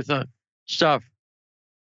away with the stuff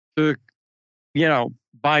through,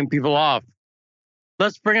 buying people off.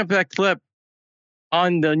 Let's bring up that clip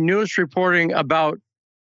on the newest reporting about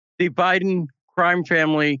the Biden crime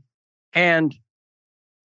family. And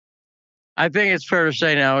I think it's fair to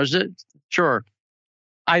say now, is it? Sure.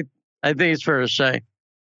 I think it's fair to say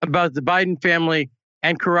about the Biden family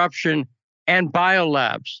and corruption and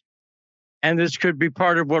biolabs. And this could be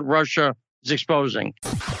part of what Russia is exposing.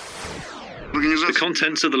 The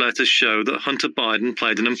contents of the letters show that Hunter Biden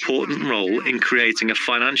played an important role in creating a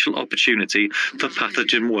financial opportunity for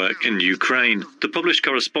pathogen work in Ukraine. The published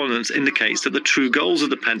correspondence indicates that the true goals of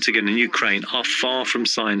the Pentagon in Ukraine are far from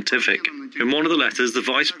scientific. In one of the letters, the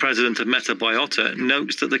vice president of Meta Biota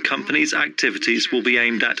notes that the company's activities will be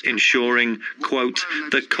aimed at ensuring, quote,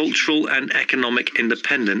 the cultural and economic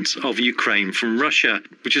independence of Ukraine from Russia,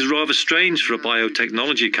 which is rather strange for a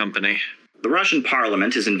biotechnology company. The Russian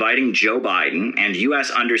parliament is inviting Joe Biden and U.S.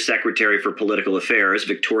 Undersecretary for Political Affairs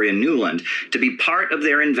Victoria Nuland to be part of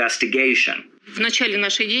their investigation.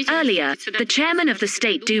 Earlier, the chairman of the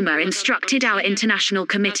State Duma instructed our international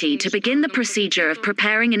committee to begin the procedure of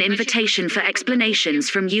preparing an invitation for explanations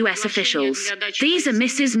from U.S. officials. These are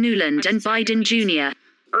Mrs. Nuland and Biden Jr.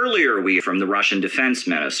 Earlier, we from the Russian Defense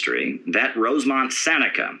Ministry that Rosemont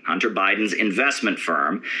Seneca, Hunter Biden's investment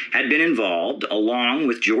firm, had been involved, along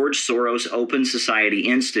with George Soros' Open Society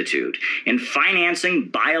Institute, in financing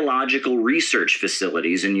biological research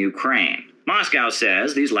facilities in Ukraine. Moscow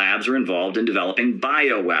says these labs were involved in developing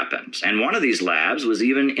bioweapons, and one of these labs was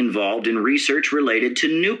even involved in research related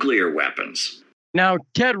to nuclear weapons. Now,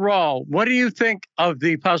 Ted Rall, what do you think of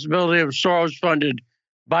the possibility of Soros-funded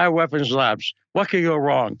bioweapons labs? What could go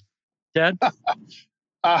wrong, Ted?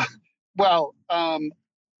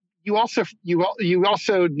 You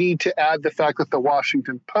also need to add the fact that the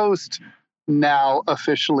Washington Post now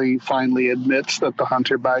officially finally admits that the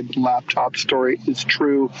Hunter Biden laptop story is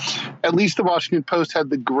true. At least the Washington Post had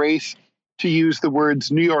the grace to use the words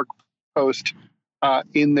New York Post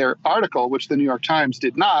in their article, which the New York Times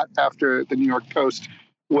did not, after the New York Post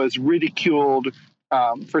was ridiculed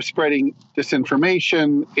for spreading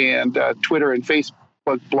disinformation, and Twitter and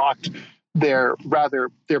Facebook blocked their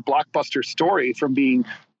blockbuster story from being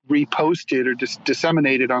reposted or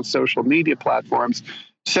disseminated on social media platforms.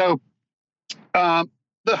 So the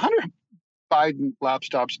Hunter Biden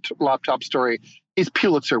laptop story is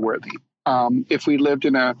Pulitzer worthy. If we lived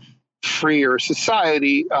in a freer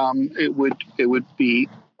society, it would be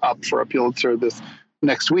up for a Pulitzer this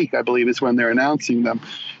next week, I believe, is when they're announcing them.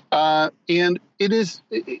 And it is,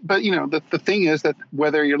 but the thing is that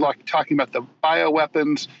whether you're talking about the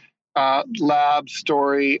bioweapons lab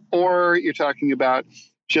story, or you're talking about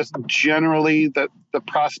just generally the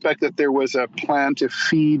prospect that there was a plan to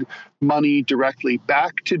feed money directly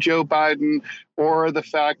back to Joe Biden, or the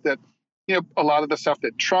fact that a lot of the stuff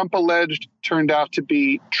that Trump alleged turned out to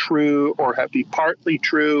be true or have be partly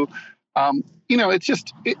true.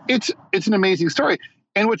 It's an amazing story.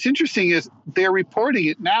 And what's interesting is they're reporting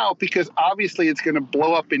it now because obviously it's going to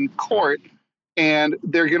blow up in court, and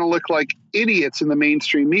they're going to look like idiots in the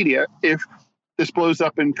mainstream media if this blows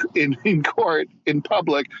up in court, in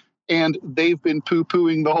public, and they've been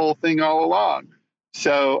poo-pooing the whole thing all along.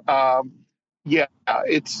 So,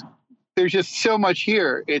 there's just so much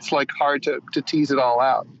here. It's like hard to tease it all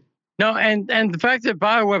out. No, and the fact that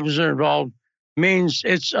bioweapons are involved means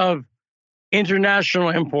it's of international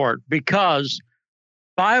import, because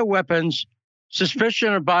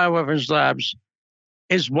suspicion of bioweapons labs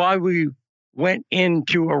is why we went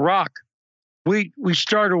into Iraq. We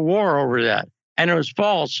started a war over that, and it was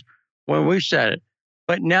false when we said it.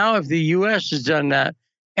 But now if the U.S. has done that,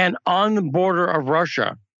 and on the border of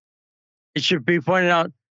Russia, it should be pointed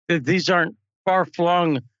out that these aren't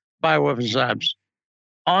far-flung bioweapons labs.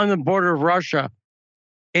 On the border of Russia,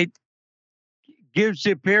 it gives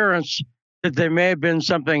the appearance that there may have been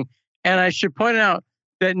something. And I should point out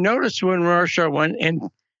that notice when Russia went in,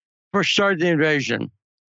 first started the invasion,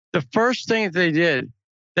 the first thing that they did,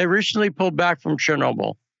 they recently pulled back from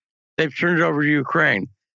Chernobyl. They've turned it over to Ukraine,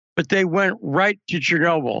 but they went right to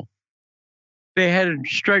Chernobyl. They headed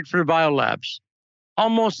straight for the biolabs,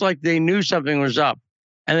 almost like they knew something was up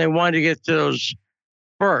and they wanted to get to those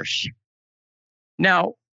first.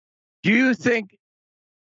 Now, do you think,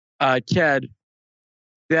 Ted,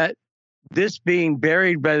 that this being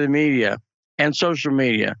buried by the media and social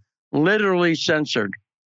media, literally censored,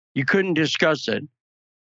 you couldn't discuss it,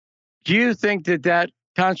 do you think that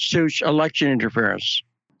constitutes election interference?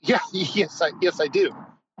 Yeah, yes, I do.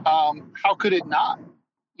 How could it not?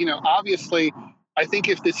 Obviously, I think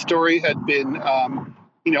if this story had been,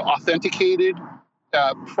 authenticated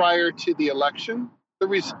prior to the election,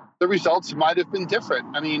 the results might have been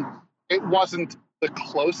different. I mean, it wasn't the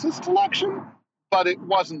closest election, but it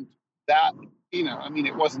wasn't that,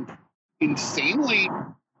 it wasn't insanely,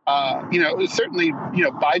 certainly,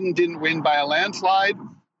 Biden didn't win by a landslide.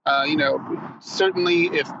 Certainly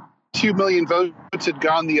if 2 million votes had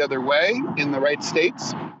gone the other way in the right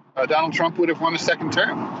states, Donald Trump would have won a second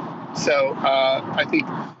term. So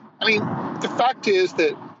the fact is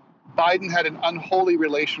that Biden had an unholy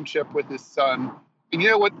relationship with his son. And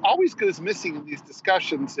what always goes missing in these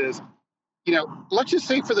discussions is, let's just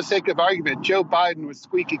say for the sake of argument, Joe Biden was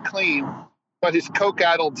squeaky clean, but his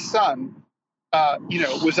coke-addled son,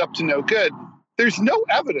 was up to no good. There's no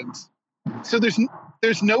evidence. So there's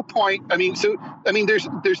no point.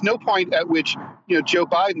 There's no point at which, Joe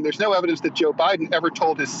Biden, there's no evidence that Joe Biden ever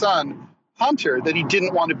told his son, Hunter, that he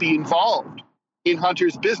didn't want to be involved in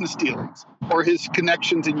Hunter's business dealings or his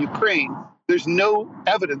connections in Ukraine. There's no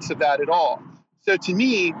evidence of that at all. So to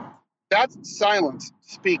me, that silence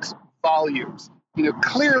speaks volumes.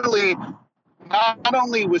 Clearly, not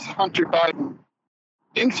only was Hunter Biden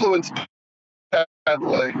influenced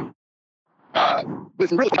heavily,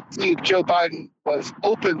 with really Joe Biden was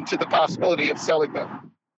open to the possibility of selling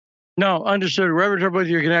them. No, understood. Reverend with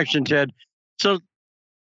your connection, Ted. So,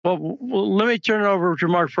 well, let me turn it over to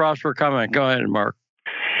Mark Frost for a comment. Go ahead, Mark.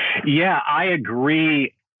 Yeah, I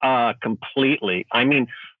agree completely. I mean,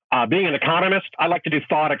 being an economist, I like to do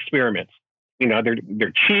thought experiments.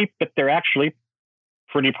 They're cheap, but they're actually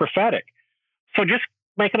pretty prophetic. So just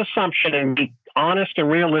make an assumption and be honest and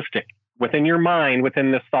realistic within your mind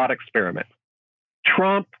within this thought experiment.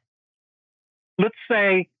 Trump, let's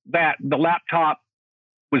say that the laptop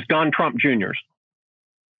was Don Trump Jr.'s.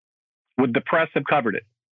 Would the press have covered it?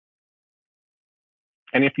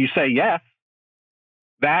 And if you say yes,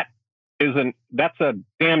 that's a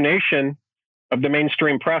damnation of the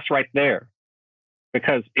mainstream press right there,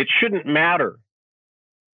 because it shouldn't matter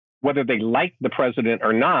whether they like the president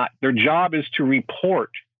or not. Their job is to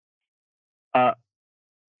report.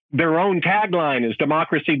 Their own tagline is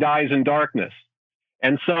 "Democracy dies in darkness."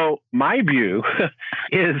 And so my view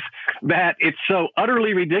is that it's so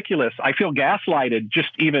utterly ridiculous. I feel gaslighted just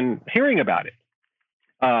even hearing about it.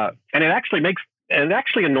 And it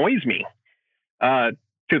actually annoys me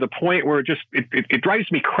to the point where it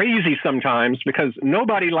drives me crazy sometimes, because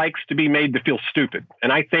nobody likes to be made to feel stupid.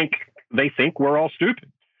 And I think they think we're all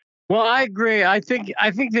stupid. Well, I agree. I think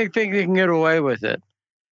they think they can get away with it.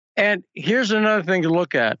 And here's another thing to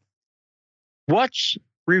look at. What's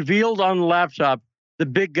revealed on the laptop, the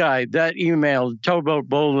big guy, that email, Tobo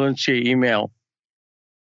Bolinsky email,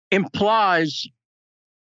 implies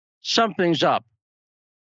something's up.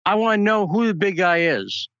 I want to know who the big guy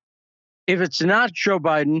is. If it's not Joe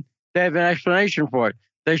Biden, they have an explanation for it.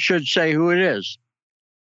 They should say who it is.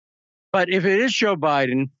 But if it is Joe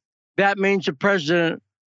Biden, that means the president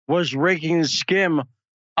was raking the skim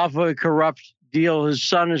off of a corrupt deal his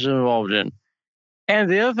son is involved in. And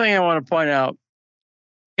the other thing I want to point out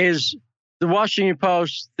is the Washington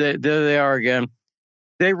Post, there they are again.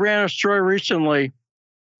 They ran a story recently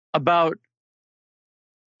about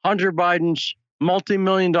Hunter Biden's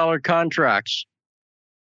multi-million-dollar contracts.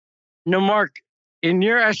 Now, Mark, in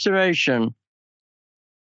your estimation,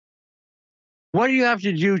 what do you have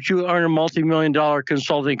to do to earn a multi-million-dollar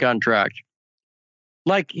consulting contract?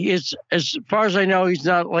 Like, it's, as far as I know, he's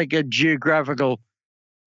not like a geographical.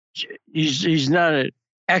 He's not an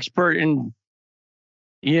expert in,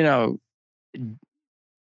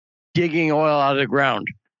 digging oil out of the ground.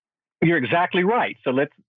 You're exactly right.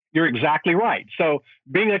 You're exactly right. So,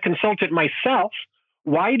 being a consultant myself,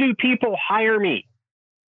 why do people hire me?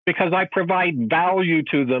 Because I provide value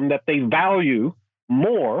to them that they value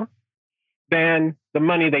more than the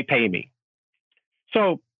money they pay me.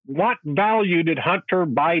 So what value did Hunter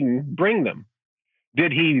Biden bring them?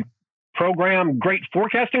 Did he program great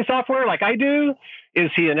forecasting software like I do? Is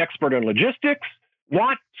he an expert in logistics?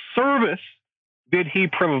 What service did he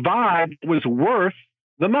provide that was worth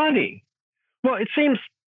the money? Well, it seems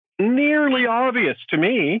nearly obvious to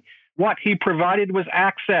me what he provided was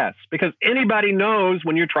access, because anybody knows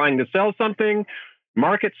when you're trying to sell something,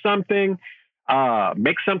 market something,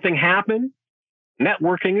 make something happen,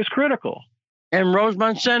 networking is critical. And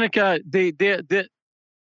Rosemont Seneca, the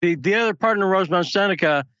other partner of Rosemont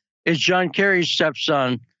Seneca is John Kerry's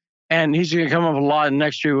stepson, and he's going to come up a lot in the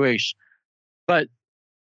next few weeks. But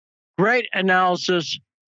great analysis,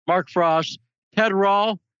 Mark Frost. Ted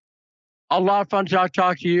Rall, a lot of fun to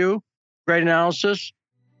talk to you. Great analysis.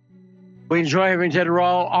 We enjoy having Ted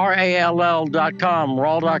Rall, RALL.com,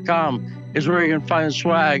 Rall.com. is where you can find the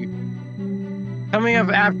swag. Coming up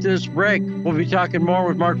after this break, we'll be talking more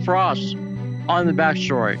with Mark Frost on the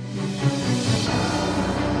backstory.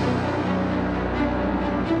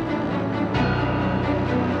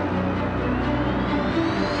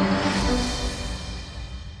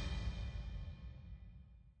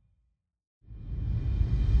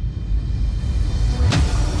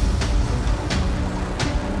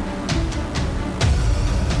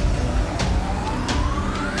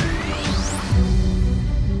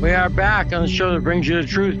 We are back on the show that brings you the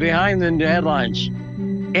truth behind the headlines.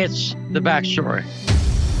 It's the backstory.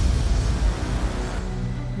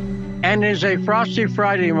 And it's a Frosty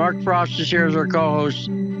Friday. Mark Frost is here as our co-host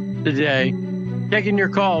today. Taking your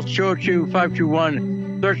calls,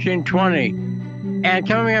 202-521-1320. And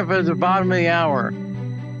coming up at the bottom of the hour,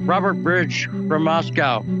 Robert Bridge from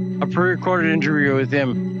Moscow. A pre-recorded interview with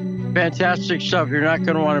him. Fantastic stuff. You're not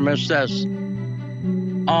going to want to miss this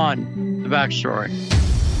on the backstory.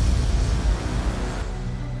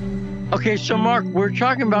 Okay, so Mark, we're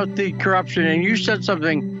talking about the corruption, and you said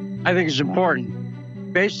something I think is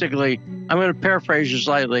important. Basically, I'm going to paraphrase you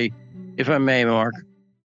slightly, if I may, Mark.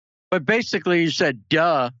 But basically, you said,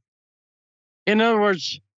 duh. In other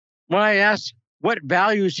words, when I asked, what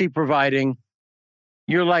value is he providing?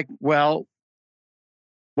 You're like, well,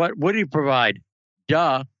 what would he provide?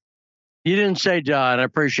 Duh. You didn't say duh, and I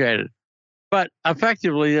appreciate it. But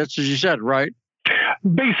effectively, that's what you said, right?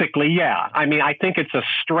 Basically, yeah. I mean, I think it's a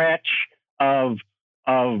stretch of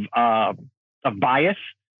bias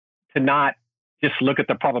to not just look at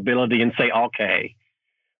the probability and say, okay,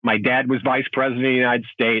 my dad was vice president of the United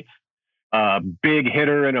States, big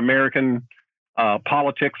hitter in American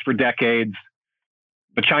politics for decades.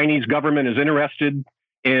 The Chinese government is interested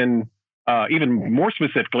in, even more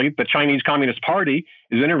specifically, the Chinese Communist Party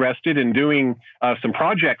is interested in doing some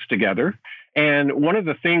projects together. And one of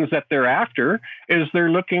the things that they're after is they're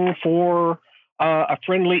looking for a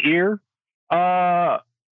friendly ear of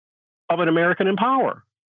an American in power.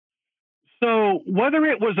 So whether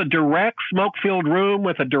it was a direct smoke-filled room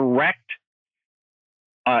with a direct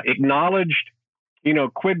acknowledged,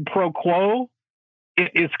 quid pro quo,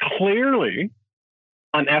 it is clearly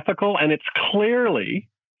unethical, and it's clearly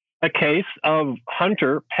a case of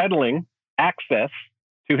Hunter peddling access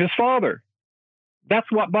to his father.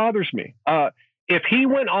 That's what bothers me. If he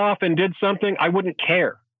went off and did something, I wouldn't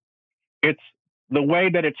care. It's the way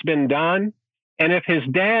that it's been done. And if his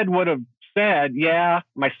dad would have said, yeah,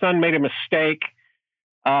 my son made a mistake,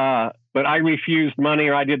 but I refused money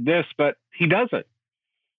or I did this, but he doesn't.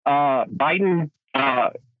 Biden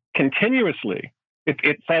continuously,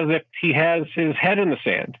 it's as if he has his head in the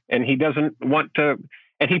sand and he doesn't want to,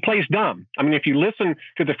 and he plays dumb. I mean, if you listen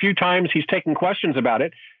to the few times he's taken questions about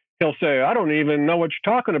it, he'll say, I don't even know what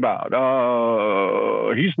you're talking about.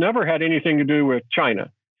 He's never had anything to do with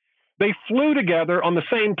China. They flew together on the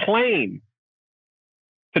same plane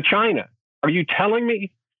to China. Are you telling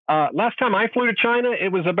me? Last time I flew to China,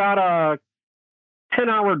 it was about a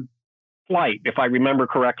 10-hour flight, if I remember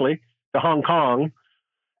correctly, to Hong Kong.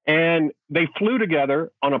 And they flew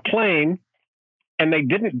together on a plane, and they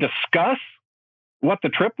didn't discuss what the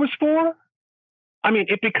trip was for? I mean,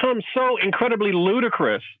 it becomes so incredibly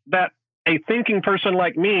ludicrous that a thinking person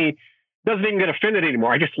like me doesn't even get offended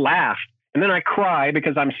anymore. I just laugh. And then I cry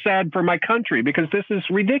because I'm sad for my country, because this is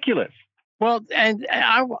ridiculous. Well, and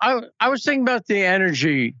I was thinking about the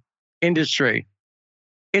energy industry.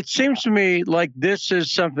 It seems to me like this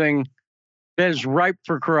is something that is ripe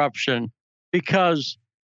for corruption, because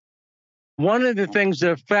one of the things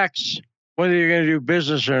that affects whether you're going to do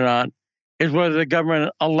business or not is whether the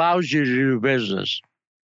government allows you to do business.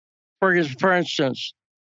 For instance,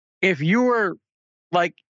 if you're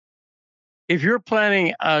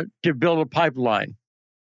planning to build a pipeline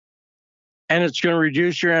and it's going to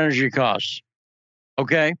reduce your energy costs,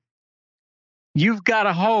 okay, you've got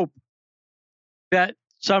to hope that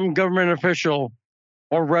some government official,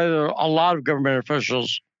 or rather a lot of government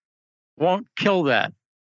officials, won't kill that.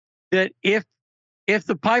 That if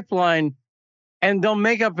the pipeline, and they'll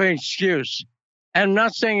make up an excuse, and I'm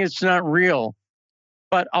not saying it's not real,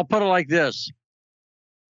 but I'll put it like this.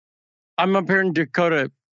 I'm up here in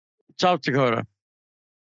Dakota, South Dakota.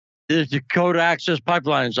 The Dakota Access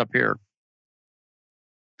Pipeline's up here.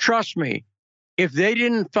 Trust me, if they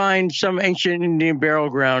didn't find some ancient Indian burial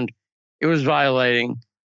ground it was violating,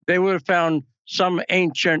 they would have found some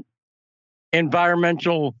ancient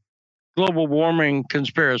environmental global warming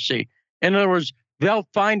conspiracy. In other words, they'll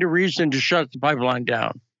find a reason to shut the pipeline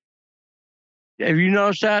down. Have you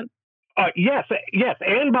noticed that? Yes.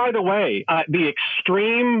 And by the way, the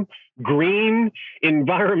extreme green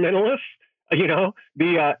environmentalists,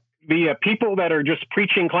 the the people that are just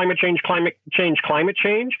preaching climate change,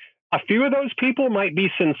 a few of those people might be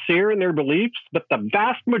sincere in their beliefs, but the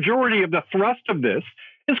vast majority of the thrust of this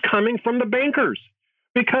is coming from the bankers.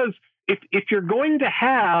 Because if you're going to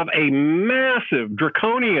have a massive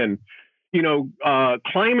draconian,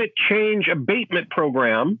 climate change abatement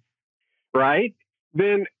program, right?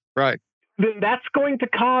 Then that's going to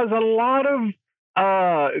cause a lot of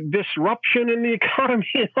disruption in the economy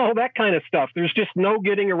and all that kind of stuff. There's just no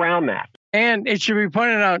getting around that. And it should be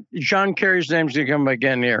pointed out, John Kerry's name's going to come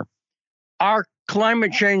again here. Our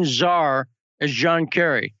climate change czar is John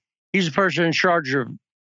Kerry. He's the person in charge of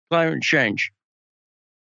climate change.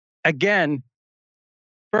 Again,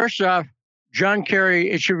 first off, John Kerry,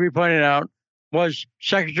 it should be pointed out, was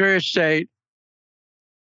Secretary of State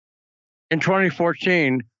in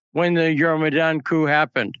 2014 when the Euromaidan coup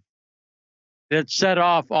happened. That set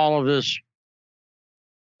off all of this.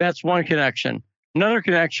 That's one connection. Another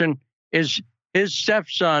connection is his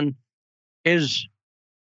stepson is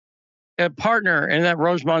a partner in that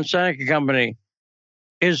Rosemont Seneca company,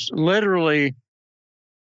 is literally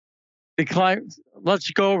the climate.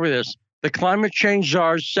 Let's go over this. The climate change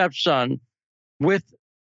czar's stepson with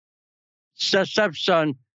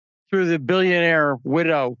stepson through the billionaire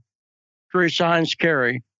widow, Teresa Heinz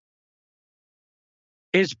Kerry,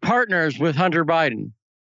 is partners with Hunter Biden.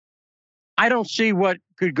 I don't see what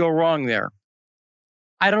could go wrong there.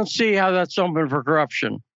 I don't see how that's open for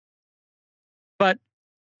corruption. But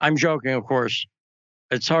I'm joking, of course.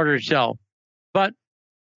 It's harder to tell. But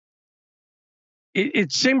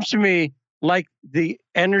it seems to me like the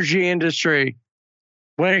energy industry,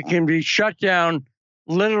 when it can be shut down,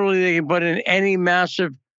 literally they can put in any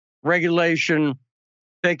massive regulation.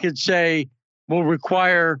 They could say, will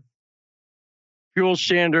require fuel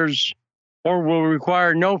standards, or will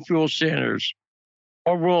require no fuel standards,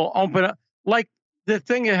 or will open up, like the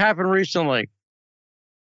thing that happened recently,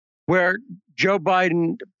 where Joe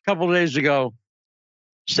Biden, a couple of days ago,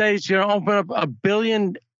 said he's going to open up a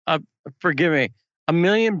million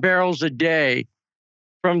barrels a day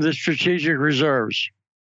from the strategic reserves.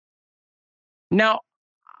 Now,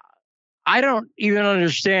 I don't even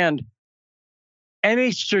understand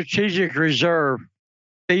any strategic reserve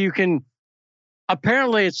that you can.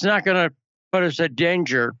 Apparently, it's not going to put us at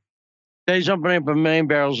danger that he's opening up 1 million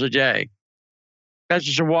barrels a day. That's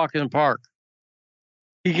just a walk in the park.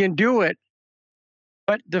 He can do it,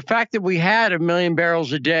 but the fact that we had 1 million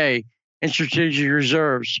barrels a day in strategic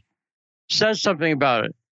reserves says something about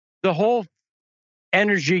it. The whole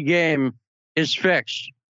energy game is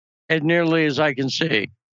fixed, as nearly as I can see.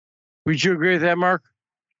 Would you agree with that, Mark?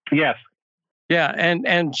 Yes. Yeah,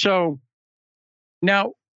 and so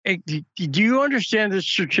now, do you understand the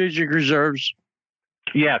strategic reserves?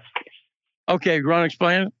 Yes. Okay, you want to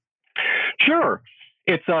explain it? Sure.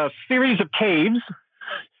 It's a series of caves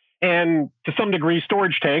and to some degree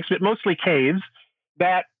storage tanks, but mostly caves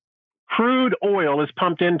that crude oil is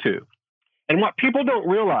pumped into. And what people don't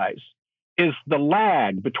realize is the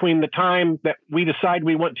lag between the time that we decide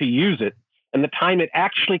we want to use it and the time it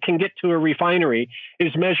actually can get to a refinery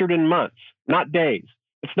is measured in months, not days.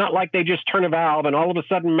 It's not like they just turn a valve and all of a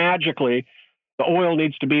sudden magically the oil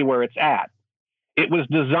needs to be where it's at. It was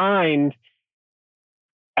designed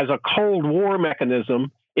as a Cold War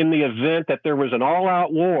mechanism in the event that there was an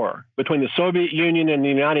all-out war between the Soviet Union and the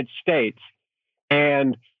United States,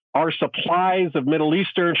 and our supplies of Middle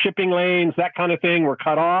Eastern shipping lanes, that kind of thing, were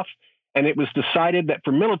cut off. And it was decided that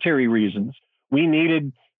for military reasons, we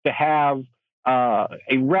needed to have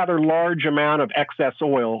a rather large amount of excess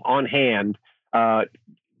oil on hand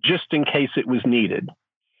just in case it was needed.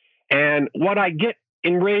 And what I get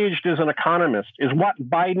enraged as an economist is what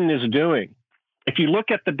Biden is doing. If you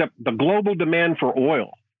look at the global demand for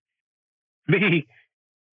oil, the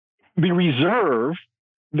reserve,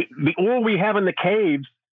 the oil we have in the caves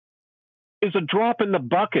is a drop in the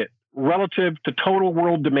bucket relative to total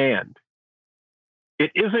world demand.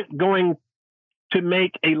 It isn't going to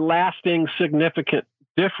make a lasting significant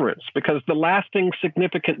difference because the lasting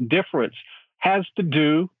significant difference has to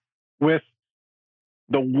do with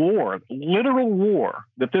the war, literal war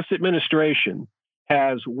that this administration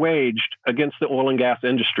has waged against the oil and gas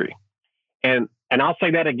industry. And I'll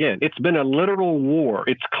say that again, it's been a literal war.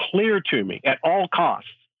 It's clear to me at all costs.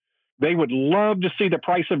 They would love to see the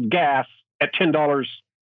price of gas at $10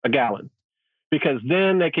 a gallon, because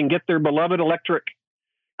then they can get their beloved electric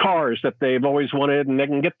cars that they've always wanted, and they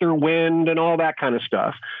can get their wind and all that kind of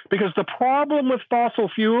stuff. Because the problem with fossil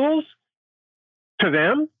fuels to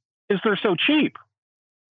them is they're so cheap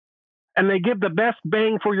and they give the best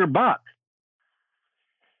bang for your buck.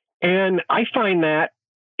 And I find that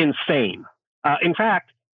insane. In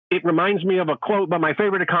fact, it reminds me of a quote by my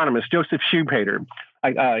favorite economist, Joseph Schumpeter.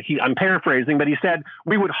 I'm paraphrasing, but he said,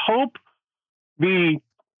 "We would hope the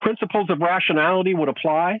principles of rationality would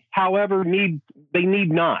apply. However, they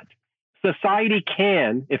need not. Society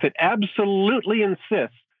can, if it absolutely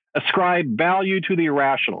insists, ascribe value to the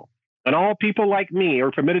irrational. And all people like me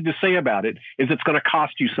are permitted to say about it is it's going to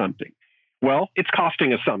cost you something." Well, it's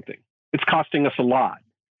costing us something. It's costing us a lot.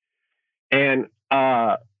 And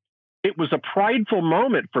it was a prideful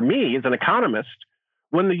moment for me as an economist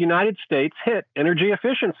when the United States hit energy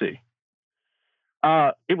efficiency.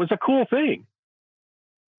 It was a cool thing.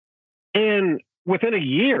 And within a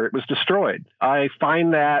year, it was destroyed. I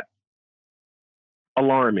find that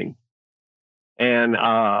alarming. And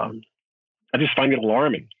I just find it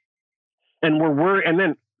alarming. And and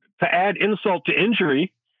then to add insult to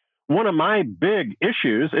injury, one of my big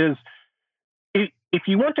issues is if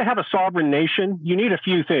you want to have a sovereign nation, you need a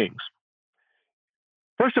few things.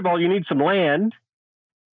 First of all, you need some land.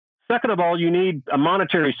 Second of all, you need a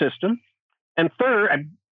monetary system. And third,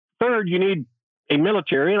 you need a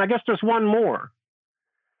military. And I guess there's one more,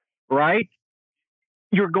 right?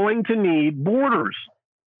 You're going to need borders.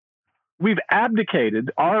 We've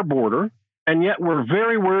abdicated our border, and yet we're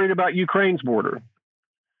very worried about Ukraine's border,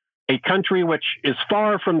 a country which is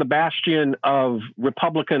far from the bastion of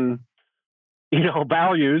Republican,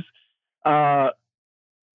 values,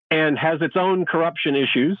 and has its own corruption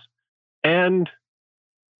issues, and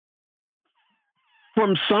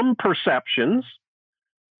from some perceptions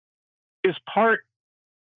is part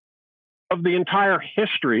of the entire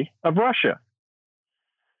history of Russia.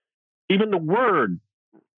 Even the word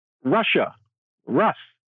Russia, Rus,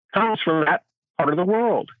 comes from that part of the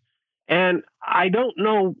world. And I don't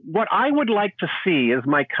know what I would like to see is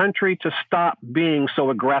my country to stop being so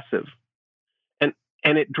aggressive.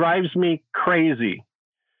 And it drives me crazy.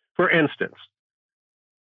 For instance,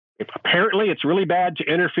 apparently it's really bad to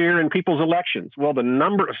interfere in people's elections. Well, the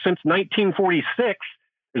number since 1946,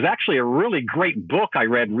 there's actually a really great book I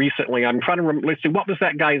read recently. I'm trying to remember, let's see, what was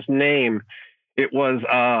that guy's name? It was,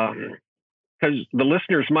 because the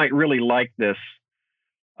listeners might really like this.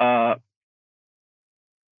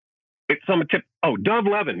 It's some tip. Oh, Doug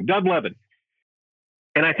Levin.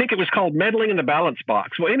 And I think it was called Meddling in the Balance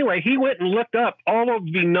Box. Well, anyway, he went and looked up all of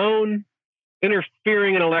the known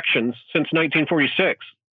interfering in elections since 1946.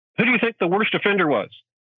 Who do you think the worst offender was?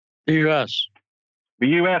 The U.S. The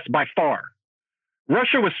U.S. by far.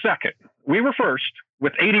 Russia was second. We were first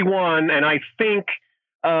with 81, and I think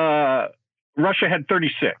Russia had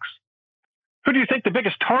 36. Who do you think the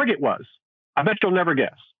biggest target was? I bet you'll never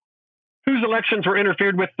guess. Whose elections were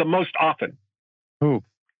interfered with the most often? Who?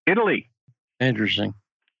 Italy. Interesting.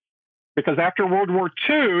 Because after World War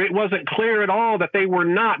II, it wasn't clear at all that they were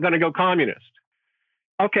not going to go communist.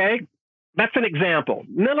 Okay, that's an example.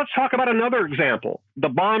 Now let's talk about another example, the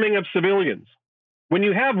bombing of civilians. When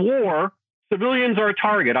you have war, civilians are a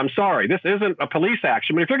target. I'm sorry, this isn't a police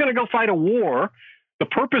action, but if you're going to go fight a war, the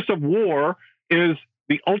purpose of war is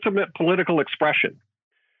the ultimate political expression.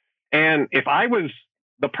 And if I was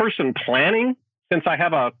the person planning, since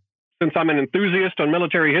I'm an enthusiast on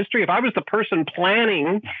military history, if I was the person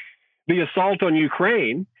planning the assault on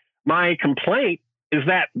Ukraine, my complaint is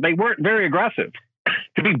that they weren't very aggressive,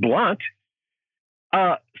 to be blunt.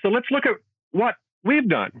 So let's look at what we've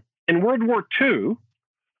done. In World War II,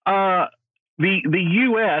 the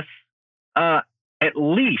U.S. At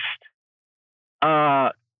least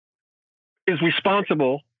is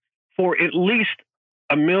responsible for at least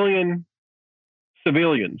 1 million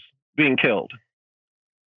civilians being killed.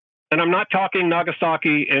 And I'm not talking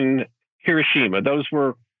Nagasaki and Hiroshima. Those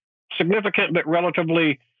were significant, but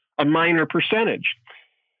relatively a minor percentage.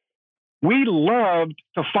 We loved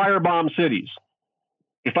to firebomb cities.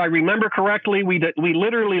 If I remember correctly, we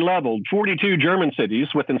literally leveled 42 German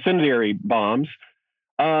cities with incendiary bombs,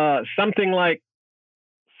 something like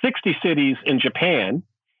 60 cities in Japan.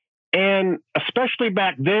 And especially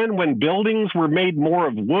back then when buildings were made more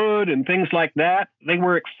of wood and things like that, they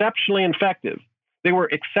were exceptionally effective.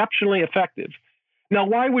 Now,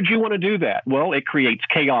 why would you want to do that? Well, it creates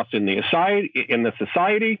chaos in the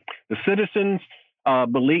society. The citizens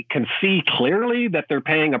can see clearly that they're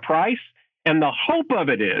paying a price. And the hope of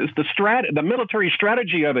it is, the military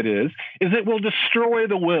strategy of it is it will destroy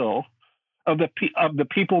the will of the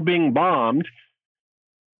people being bombed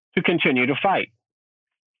to continue to fight.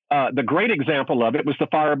 The great example of it was the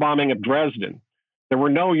firebombing of Dresden. There were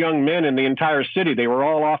no young men in the entire city. They were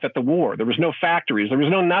all off at the war. There was no factories. There was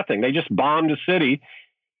no nothing. They just bombed a city,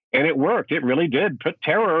 and it worked. It really did put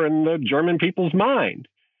terror in the German people's mind.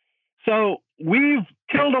 So we've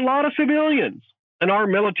killed a lot of civilians. in our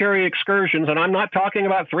military excursions, and I'm not talking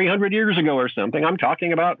about 300 years ago or something, I'm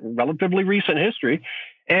talking about relatively recent history,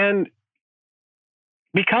 and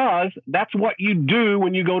because that's what you do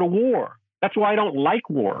when you go to war. That's why I don't like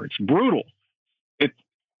war. It's brutal.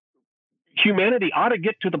 Humanity ought to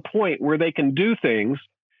get to the point where they can do things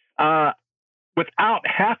without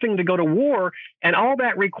having to go to war. And all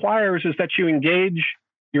that requires is that you engage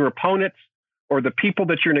your opponents or the people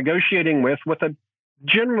that you're negotiating with a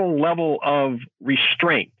general level of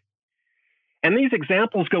restraint. And these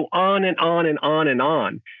examples go on and on and on and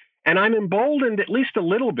on. And I'm emboldened at least a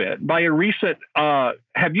little bit by a recent,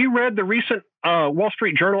 have you read the recent Wall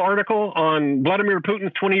Street Journal article on Vladimir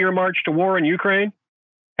Putin's 20-year march to war in Ukraine?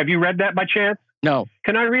 Have you read that by chance? No.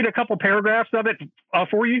 Can I read a couple paragraphs of it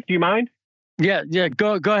for you? Do you mind? Yeah.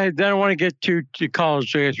 Go ahead. Then I want to get to calls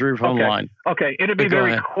to get through phone line. Okay. It'll be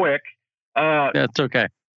very quick. That's okay.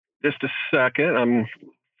 Just a second. I'm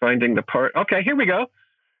finding the part. Okay, here we go.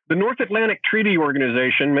 The North Atlantic Treaty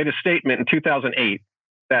Organization made a statement in 2008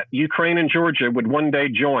 that Ukraine and Georgia would one day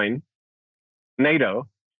join NATO,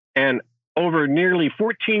 and over nearly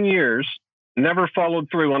 14 years, never followed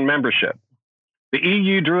through on membership. The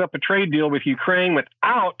EU drew up a trade deal with Ukraine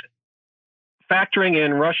without factoring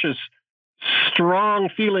in Russia's strong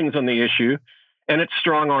feelings on the issue and its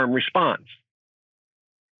strong arm response.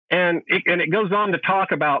 And it goes on to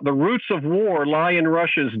talk about the roots of war lie in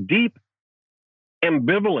Russia's deep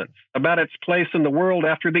ambivalence about its place in the world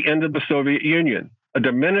after the end of the Soviet Union. A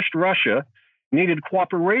diminished Russia needed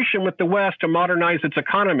cooperation with the West to modernize its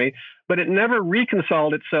economy, but it never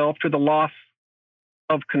reconciled itself to the loss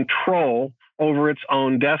of control over its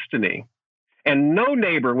own destiny. And no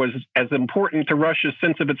neighbor was as important to Russia's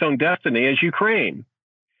sense of its own destiny as Ukraine.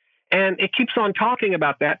 And it keeps on talking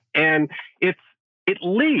about that. And it's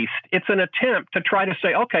an attempt to try to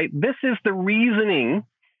say, okay, this is the reasoning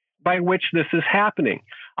by which this is happening.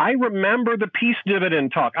 I remember the peace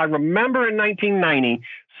dividend talk. I remember in 1990,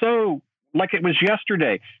 so like it was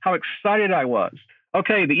yesterday, how excited I was.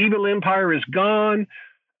 Okay, the evil empire is gone.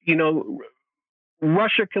 You know,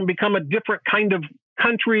 Russia can become a different kind of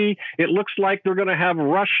country. It looks like they're going to have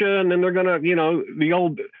Russia, and then they're going to,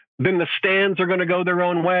 then the stands are going to go their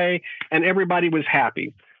own way, and everybody was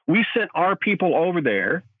happy. We sent our people over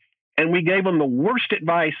there, and we gave them the worst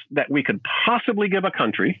advice that we could possibly give a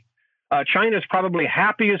country. China's probably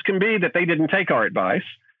happy as can be that they didn't take our advice.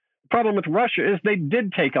 The problem with Russia is they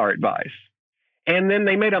did take our advice, and then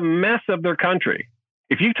they made a mess of their country.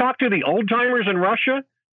 If you talk to the old timers in Russia,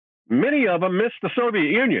 many of them miss the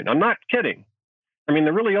Soviet Union. I'm not kidding. I mean,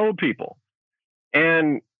 they're really old people.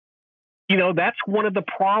 And, that's one of the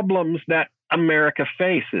problems that America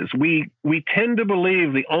faces. We tend to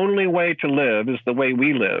believe the only way to live is the way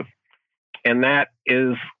we live. And that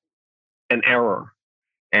is an error.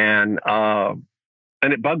 And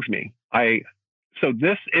it bugs me. So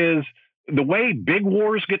this is the way big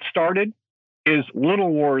wars get started is little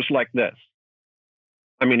wars like this.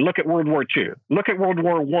 I mean, look at World War II. Look at World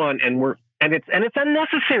War I, and it's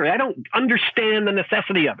unnecessary. I don't understand the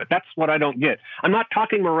necessity of it. That's what I don't get. I'm not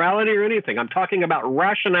talking morality or anything. I'm talking about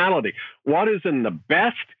rationality. What is in the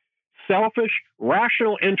best, selfish,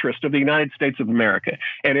 rational interest of the United States of America?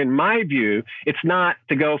 And in my view, it's not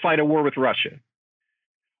to go fight a war with Russia.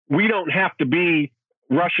 We don't have to be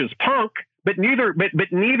Russia's punk, but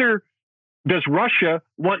neither does Russia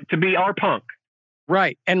want to be our punk.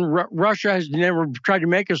 Right. And Russia has never tried to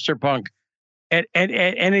make us their punk at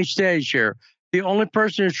any stage here. The only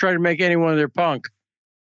person who's tried to make anyone their punk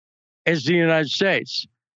is the United States.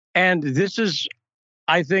 And this is,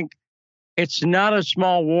 I think, it's not a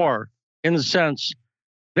small war in the sense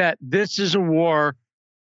that this is a war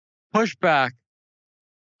pushback.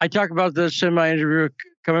 I talk about this in my interview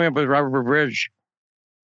coming up with Robert Bridge.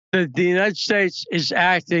 The United States is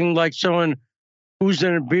acting like someone who's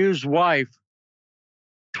an abused wife.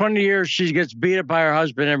 20 years, she gets beat up by her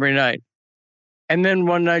husband every night. And then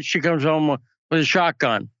one night she comes home with a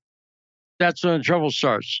shotgun. That's when the trouble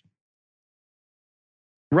starts.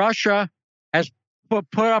 Russia has put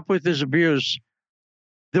up with this abuse.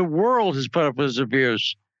 The world has put up with this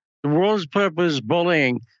abuse. The world has put up with this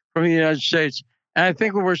bullying from the United States. And I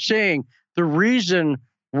think what we're seeing, the reason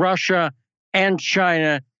Russia and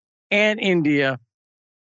China and India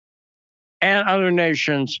and other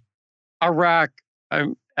nations, Iraq,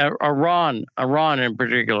 Iran in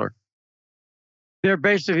particular, they're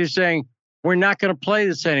basically saying, we're not going to play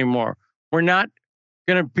this anymore. We're not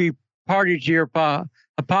going to be party to your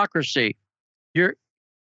hypocrisy. You're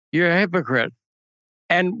a hypocrite.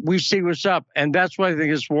 And we see what's up. And that's what I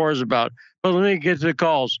think this war is about. But let me get to the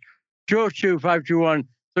calls.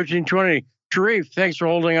 202-521-1320. Sharif, thanks for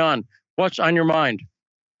holding on. What's on your mind?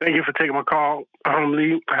 Thank you for taking my call,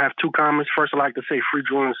 Lee. I have two comments. First, I'd like to say free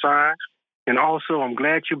Julian Assange. And also, I'm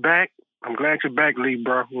glad you're back. I'm glad you're back, Lee,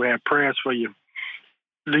 bro. We have prayers for you.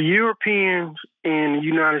 The Europeans and the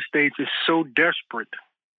United States is so desperate.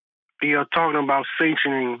 They are talking about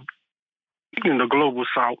sanctioning in the global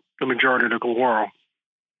south, the majority of the world,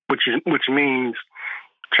 which means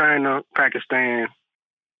China, Pakistan,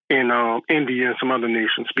 and India and some other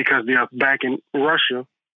nations, because they are backing Russia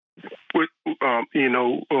with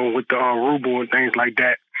with the ruble and things like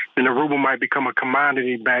that. And the ruble might become a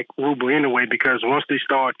commodity-backed ruble anyway, because once they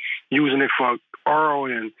start using it for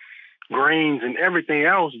oil and grains and everything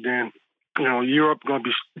else, then Europe going to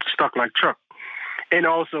be stuck like Chuck. And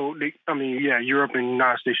also, Europe and the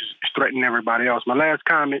United States is threatening everybody else. My last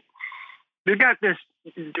comment: they got this.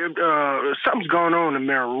 Something's going on in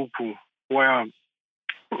Mariupol. Where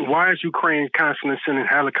why is Ukraine constantly sending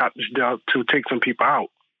helicopters down to take some people out,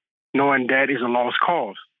 knowing that is a lost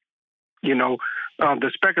cause?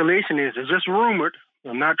 The speculation is, it's just rumored.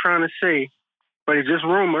 I'm not trying to say, but it's just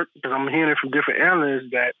rumored, because I'm hearing it from different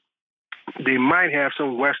analysts, that they might have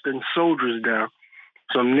some Western soldiers there,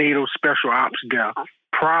 some NATO special ops there,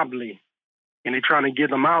 probably. And they're trying to get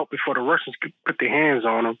them out before the Russians could put their hands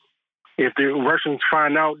on them. If the Russians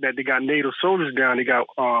find out that they got NATO soldiers down, they got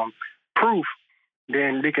proof,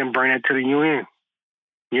 then they can bring it to the UN.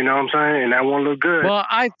 You know what I'm saying? And that won't look good. Well,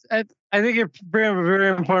 I think you bring up a very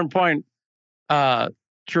important point,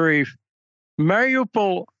 Sharif.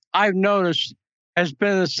 Mariupol, I've noticed, has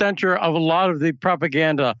been the center of a lot of the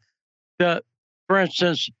propaganda. For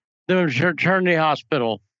instance, the maternity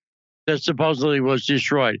hospital that supposedly was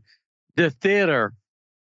destroyed, the theater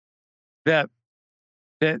that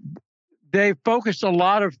they focused a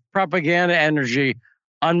lot of propaganda energy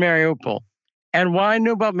on Mariupol. And what I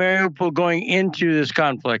knew about Mariupol going into this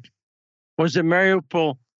conflict was that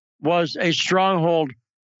Mariupol was a stronghold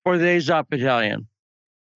for the Azov Battalion.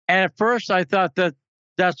 And at first I thought that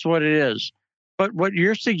that's what it is. But what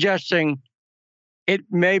you're suggesting, it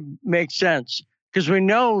may make sense, because we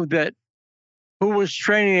know that who was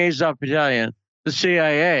training the Azov Battalion? The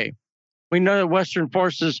CIA. We know that Western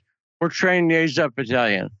forces were training the Azov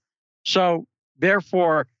Battalion. So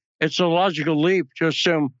therefore, it's a logical leap to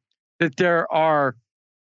assume that there are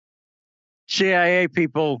CIA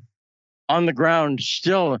people on the ground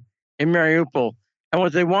still in Mariupol. And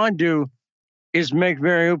what they want to do is make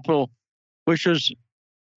Mariupol, which was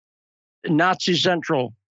Nazi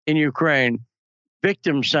central in Ukraine,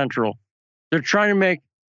 victim central. They're trying to make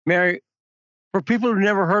for people who've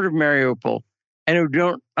never heard of Mariupol and who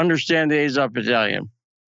don't understand the Azov Battalion,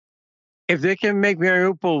 if they can make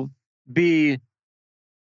Mariupol be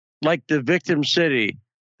like the victim city.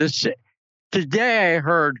 Today I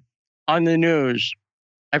heard on the news,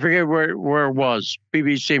 I forget where it was,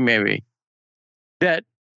 BBC maybe, that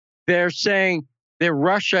they're saying that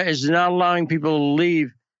Russia is not allowing people to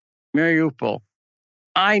leave Mariupol.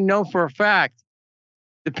 I know for a fact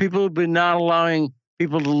the people who've been not allowing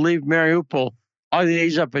people to leave Mariupol are the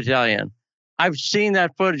Azov Battalion. I've seen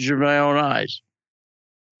that footage with my own eyes.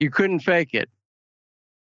 You couldn't fake it.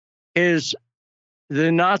 It is the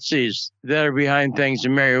Nazis that are behind things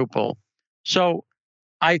in Mariupol. So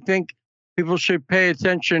I think people should pay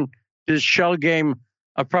attention to this shell game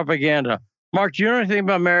of propaganda. Mark, do you know anything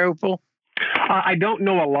about Mariupol? I don't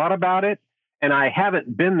know a lot about it, and I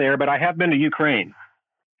haven't been there, but I have been to Ukraine.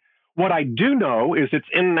 What I do know is it's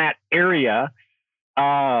in that area,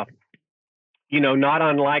 not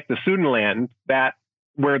unlike the Sudanland,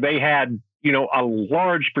 where they had, a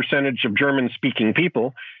large percentage of German-speaking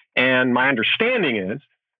people. And my understanding is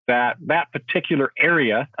that particular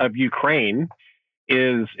area of Ukraine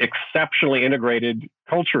is exceptionally integrated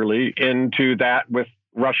culturally into that with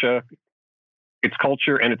Russia, its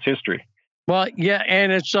culture and its history. Well, yeah,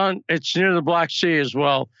 and it's near the Black Sea as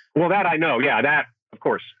well. Well, that I know. Yeah, that, of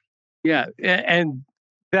course. Yeah, and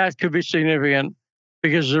that could be significant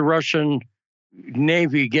because the Russian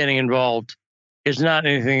Navy getting involved is not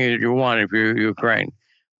anything that you want if you're Ukraine.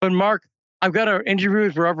 But Mark, I've got an interview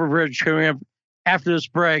with Rubber Bridge coming up after this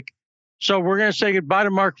break. So we're going to say goodbye to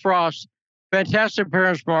Mark Frost. Fantastic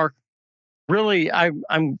appearance, Mark. Really,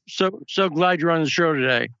 I'm so glad you're on the show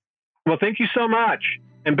today. Well, thank you so much.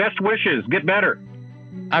 And best wishes. Get better.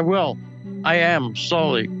 I will. I am,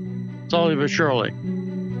 slowly but surely.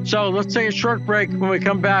 So let's take a short break. When we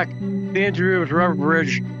come back, the interview with Rubber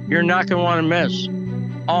Bridge, you're not going to want to miss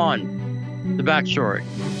on The Backstory.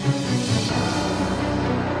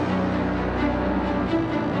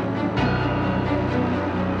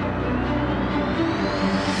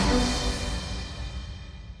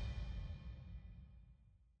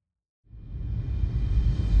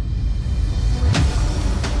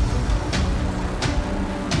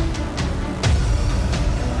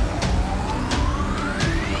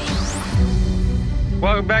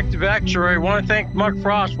 Welcome back to Backstory. I want to thank Mark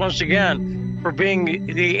Frost once again for being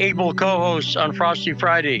the able co-host on Frosty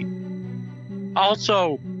Friday.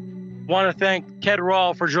 Also, want to thank Ted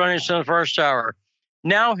Rall for joining us in the first hour.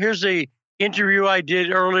 Now, here's the interview I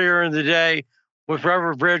did earlier in the day with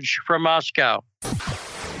Robert Bridge from Moscow.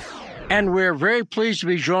 And we're very pleased to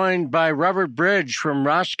be joined by Robert Bridge from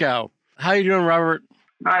Moscow. How you doing, Robert?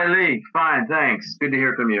 Hi, Lee. Fine, thanks. Good to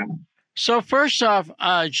hear from you. So first off,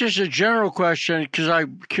 just a general question, because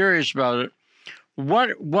I'm curious about it.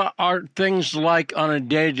 What are things like on a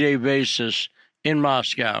day-to-day basis in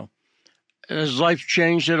Moscow? Has life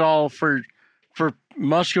changed at all for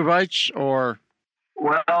Muscovites, or?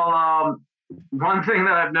 Well, one thing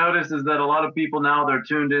that I've noticed is that a lot of people now, they're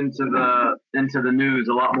tuned into the news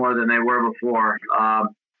a lot more than they were before.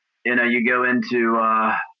 You go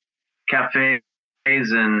into cafes,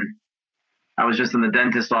 and I was just in the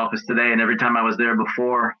dentist office today, and every time I was there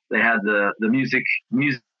before, they had the music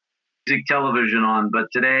television on,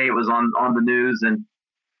 but today it was on the news, and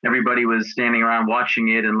everybody was standing around watching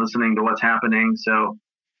it and listening to what's happening. So,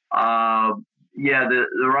 the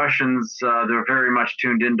Russians, they're very much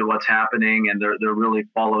tuned into what's happening, and they're really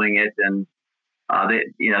following it, and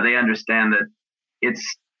they understand that it's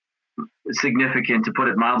significant, to put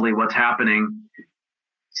it mildly, what's happening.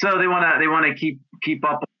 So they want to keep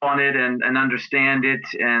up on it and understand it,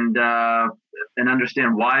 and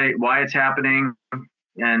understand why it's happening.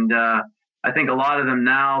 And I think a lot of them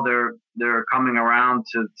now, they're coming around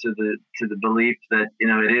to the belief that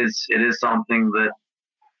it is something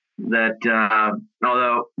that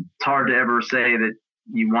although it's hard to ever say that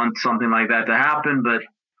you want something like that to happen, but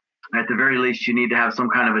at the very least you need to have some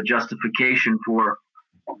kind of a justification for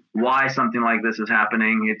why something like this is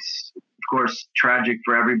happening. It's of course tragic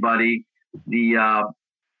for everybody.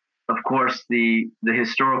 Of course the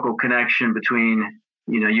historical connection between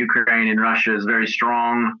Ukraine and Russia is very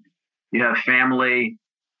strong. You have family.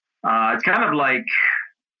 It's kind of like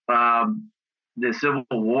the Civil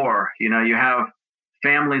War. You have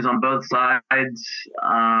families on both sides,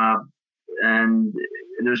 and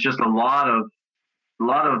there's just a lot of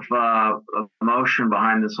emotion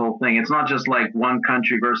behind this whole thing. It's not just like one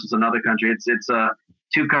country versus another country. It's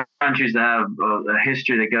two countries that have a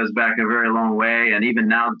history that goes back a very long way, and even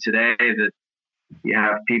now today that you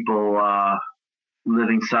have people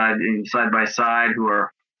living side by side who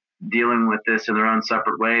are dealing with this in their own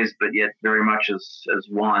separate ways, but yet very much as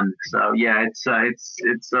one. So yeah, it's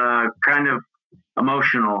kind of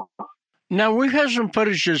emotional. Now, we've had some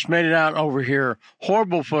footage that's made it out over here,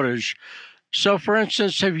 horrible footage. So, for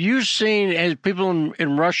instance, have you seen, as people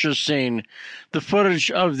in Russia seen, the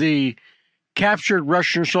footage of the captured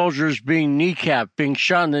Russian soldiers being kneecapped, being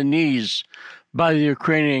shot in the knees by the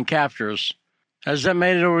Ukrainian captors? Has that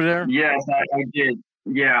made it over there? Yes, I did.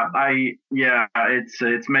 Yeah,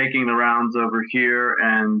 it's making the rounds over here,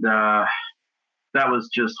 and that was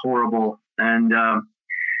just horrible. And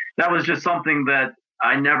that was just something that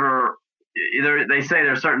I never. They say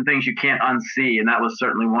there are certain things you can't unsee, and that was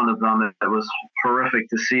certainly one of them. That was horrific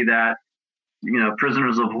to see that.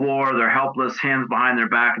 Prisoners of war, they're helpless, hands behind their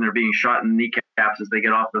back, and they're being shot in the kneecaps as they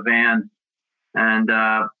get off the van. And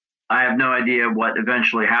I have no idea what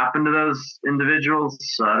eventually happened to those individuals.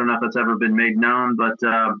 I don't know if that's ever been made known, but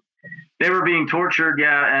they were being tortured.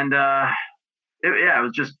 Yeah, and it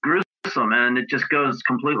was just gruesome, and it just goes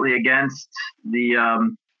completely against the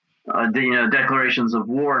declarations of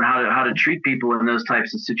war and how to treat people in those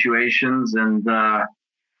types of situations, and the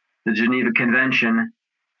Geneva Convention.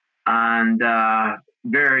 And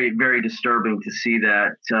very, very disturbing to see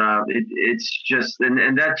that. It's just,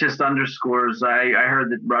 and that just underscores, I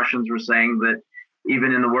heard that Russians were saying that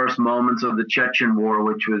even in the worst moments of the Chechen War,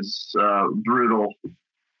 which was brutal,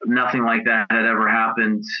 nothing like that had ever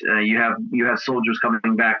happened. You have soldiers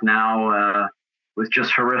coming back now with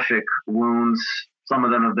just horrific wounds. Some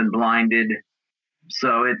of them have been blinded.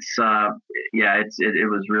 So it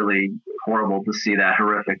was really horrible to see that,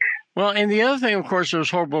 horrific. Well, and the other thing, of course, that was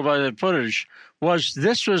horrible about that footage was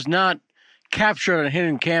this was not captured on a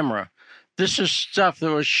hidden camera. This is stuff that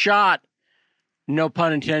was shot, no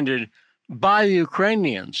pun intended, by the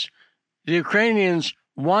Ukrainians. The Ukrainians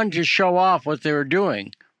wanted to show off what they were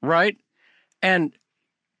doing, right? And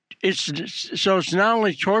it's not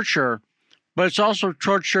only torture, but it's also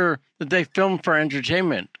torture that they filmed for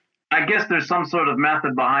entertainment. I guess there's some sort of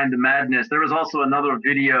method behind the madness. There was also another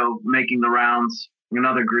video making the rounds,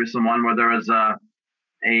 another gruesome one, where there was a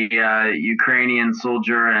Ukrainian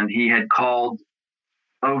soldier, and he had called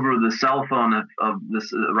over the cell phone of this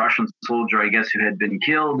Russian soldier, I guess, who had been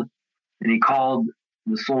killed. And he called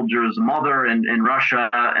the soldier's mother in Russia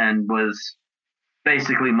and was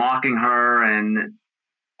basically mocking her and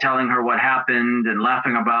telling her what happened and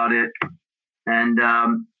laughing about it. And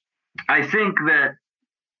I think that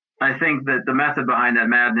the method behind that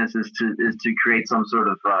madness is to create some sort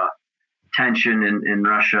of tension in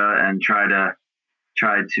Russia and try to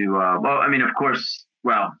well, I mean, of course,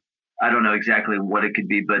 well, I don't know exactly what it could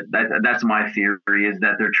be, but that's my theory, is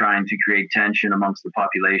that they're trying to create tension amongst the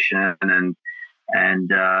population, and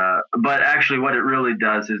but actually what it really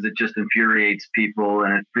does is it just infuriates people,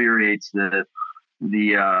 and it infuriates the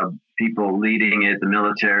people leading it, the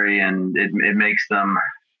military, and it makes them.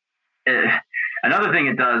 Another thing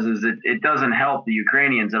it does is it doesn't help the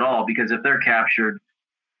Ukrainians at all, because if they're captured,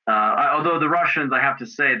 although the Russians, I have to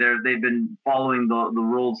say, they've been following the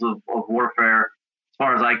rules of warfare. As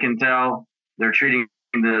far as I can tell, they're treating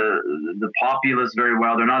the populace very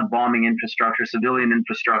well. They're not bombing infrastructure, civilian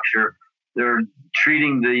infrastructure. They're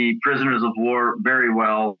treating the prisoners of war very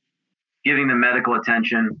well, giving them medical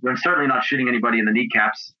attention. They're certainly not shooting anybody in the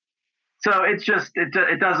kneecaps. So it's just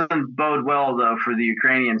it doesn't bode well, though, for the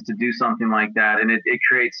Ukrainians to do something like that, and it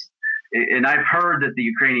creates. And I've heard that the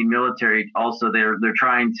Ukrainian military also they're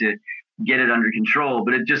trying to get it under control,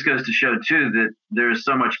 but it just goes to show too that there's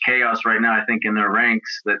so much chaos right now, I think, in their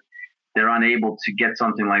ranks, that they're unable to get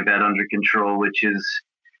something like that under control, which is,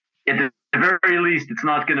 at the very least, it's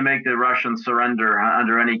not going to make the Russians surrender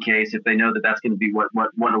under any case if they know that that's going to be what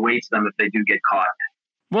awaits them if they do get caught.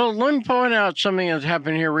 Well, let me point out something that's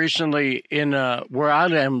happened here recently in where I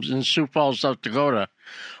am in Sioux Falls, South Dakota.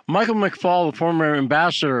 Michael McFaul, the former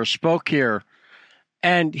ambassador, spoke here,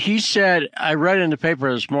 and he said, I read in the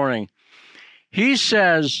paper this morning, he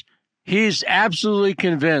says he's absolutely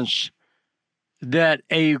convinced that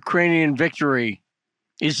a Ukrainian victory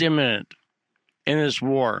is imminent in this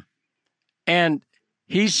war. And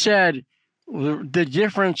he said the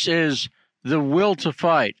difference is the will to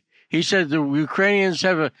fight. He said the Ukrainians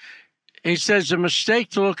have he says it's a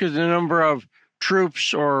mistake to look at the number of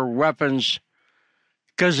troops or weapons,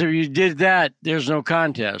 because if you did that, there's no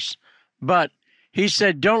contest. But he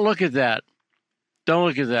said, don't look at that. Don't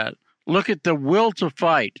look at that. Look at the will to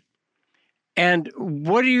fight. And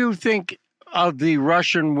what do you think of the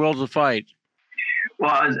Russian will to fight?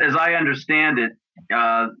 Well, as I understand it,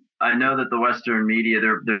 I know that the Western media,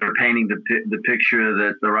 they're painting the picture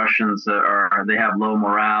that the Russians they have low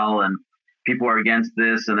morale and people are against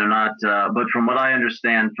this and they're not. But from what I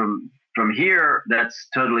understand from here, that's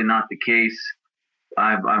totally not the case.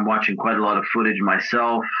 I'm watching quite a lot of footage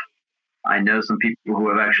myself. I know some people who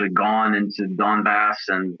have actually gone into Donbass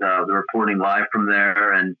and they're reporting live from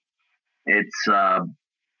there. And it's,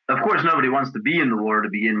 of course, nobody wants to be in the war to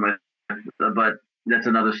begin with, but that's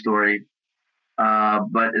another story.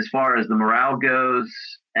 But as far as the morale goes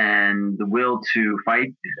and the will to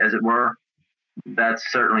fight, as it were,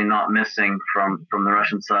 that's certainly not missing from the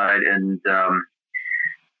Russian side. And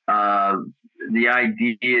the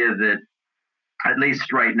idea that, at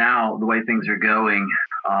least right now, the way things are going,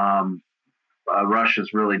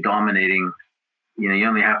 Russia's really dominating. You know, you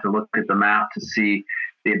only have to look at the map to see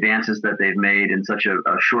the advances that they've made in such a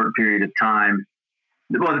short period of time.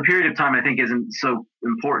 Well, the period of time I think isn't so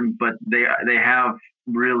important, but they have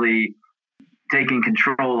really taken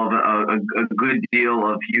control of a good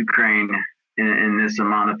deal of Ukraine in this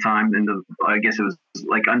amount of time. I guess it was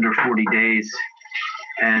like under 40 days,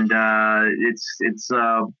 and it's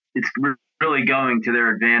really going to their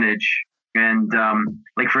advantage. And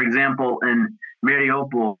like, for example, in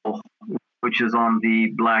Mariupol, which is on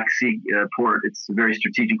the Black Sea port, it's a very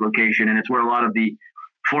strategic location, and it's where a lot of the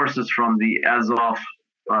forces from the Azov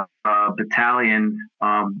battalion,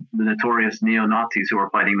 the notorious neo-Nazis who are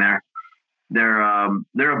fighting there,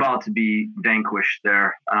 they're about to be vanquished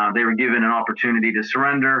there. They were given an opportunity to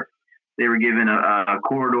surrender. They were given a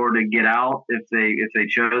corridor to get out if they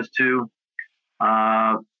chose to.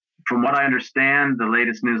 From what I understand, the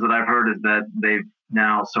latest news that I've heard is that they've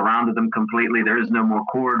now surrounded them completely. There is no more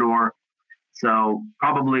corridor. So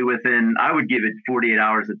probably within, I would give it 48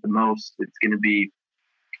 hours at the most, it's going to be,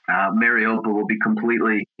 Mariupol will be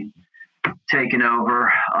completely taken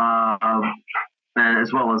over, and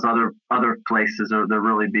as well as other places they're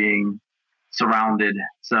really being surrounded.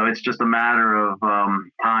 So it's just a matter of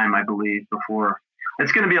time, I believe, before.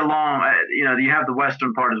 It's going to be a long, you have the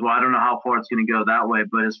western part as well. I don't know how far it's going to go that way,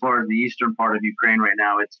 but as far as the eastern part of Ukraine right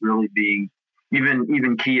now, it's really being,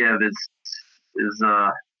 even Kiev is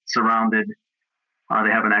surrounded. They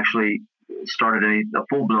haven't actually started a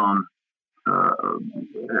full-blown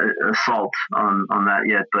assault on that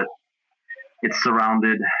yet, but it's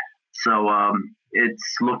surrounded. So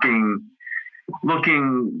it's looking,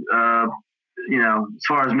 as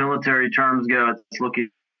far as military terms go, it's looking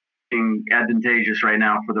advantageous right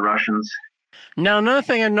now for the Russians. Now, another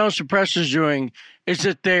thing I noticed the press is doing is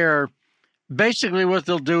that they're basically what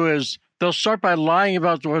they'll do is they'll start by lying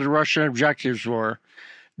about what the Russian objectives were.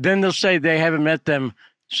 Then they'll say they haven't met them,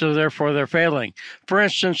 so therefore they're failing. For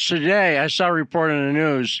instance, today I saw a report in the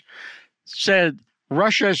news said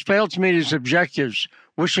Russia has failed to meet its objectives,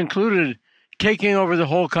 which included taking over the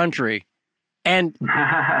whole country. And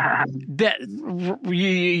that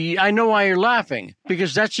I know why you're laughing,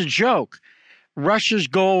 because that's a joke. Russia's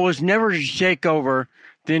goal was never to take over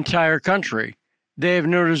the entire country. They have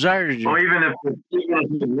no desire to do. Well, even if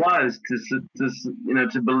it was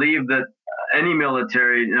to believe that any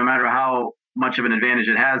military, no matter how much of an advantage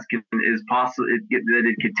it has, is possible that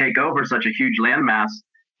it could take over such a huge landmass.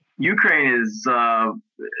 Ukraine is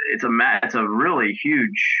it's a really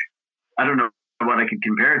huge. I don't know what I could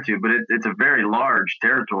compare it to, but it's a very large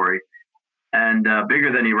territory and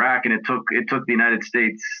bigger than Iraq. And it took the United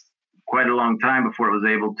States quite a long time before it was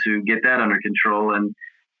able to get that under control. And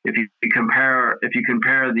if you compare the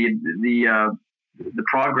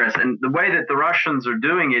progress and the way that the Russians are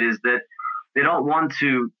doing it is that they don't want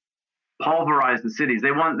to pulverize the cities.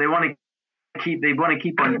 They want to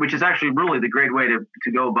keep on, which is actually really the great way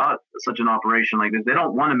to go about such an operation like this. They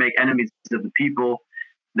don't want to make enemies of the people.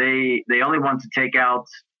 They only want to take out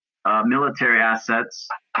military assets,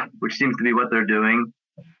 which seems to be what they're doing.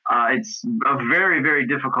 It's a very, very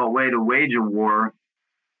difficult way to wage a war,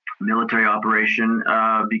 military operation,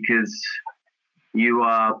 because you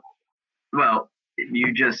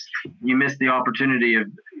missed the opportunity of,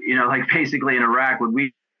 like basically in Iraq, what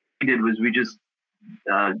we did was we just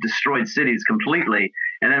destroyed cities completely,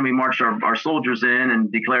 and then we marched our soldiers in and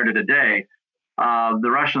declared it a day. The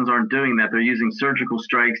Russians aren't doing that. They're using surgical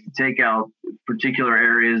strikes to take out particular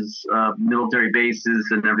areas, military bases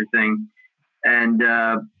and everything. And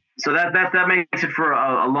so that makes it for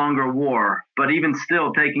a longer war. But even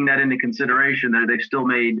still, taking that into consideration, they've still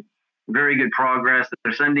made very good progress.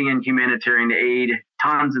 They're sending in humanitarian aid,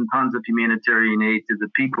 tons and tons of humanitarian aid to the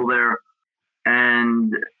people there.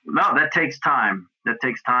 And no, that takes time. And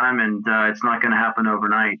it's not going to happen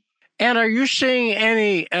overnight. And are you seeing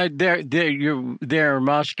any you're there in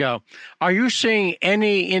Moscow? Are you seeing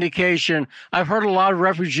any indication? I've heard a lot of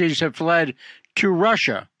refugees have fled to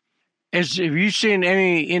Russia. Have you seen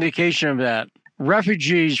any indication of that?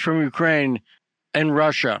 Refugees from Ukraine and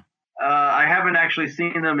Russia. I haven't actually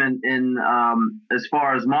seen them in as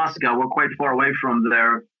far as Moscow. We're quite far away from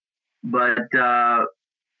there, but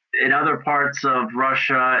in other parts of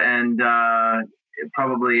Russia and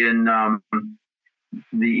probably in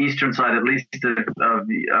the eastern side, at least the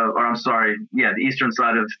eastern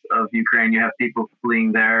side of Ukraine, you have people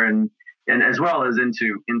fleeing there, and as well as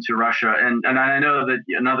into Russia. And I know that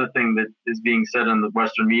another thing that is being said in the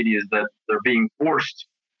Western media is that they're being forced.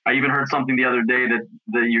 I even heard something the other day that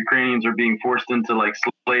the Ukrainians are being forced into like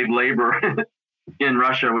slave labor in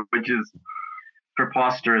Russia, which is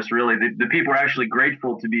preposterous, really. The people are actually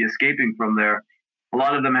grateful to be escaping from there. A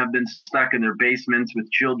lot of them have been stuck in their basements with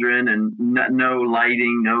children and no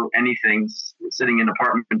lighting, no anything, sitting in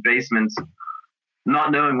apartment basements,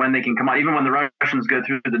 not knowing when they can come out. Even when the Russians go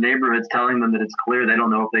through the neighborhoods telling them that it's clear, they don't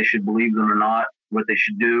know if they should believe them or not, what they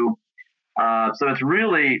should do. So it's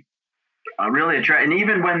really and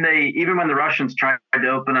even when the Russians tried to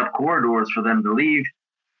open up corridors for them to leave,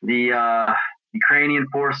 the Ukrainian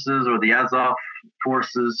forces or the Azov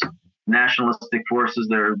forces, nationalistic forces,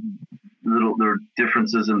 there are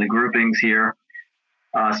differences in the groupings here,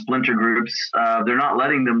 splinter groups. They're not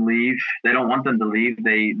letting them leave. They don't want them to leave.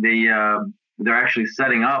 They're actually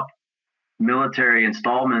setting up military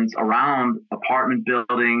installments around apartment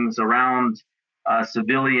buildings, around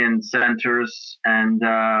civilian centers and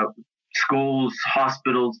schools,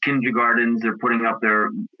 hospitals, kindergartens. They're putting up their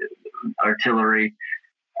artillery.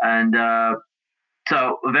 And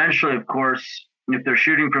so eventually, of course, if they're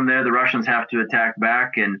shooting from there, the Russians have to attack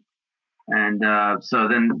back. And so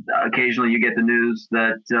then occasionally you get the news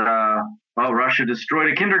that, Russia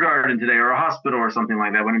destroyed a kindergarten today or a hospital or something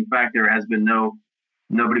like that, when in fact there has been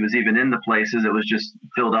nobody was even in the places. It was just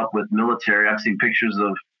filled up with military. I've seen pictures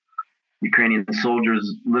of Ukrainian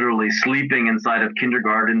soldiers literally sleeping inside of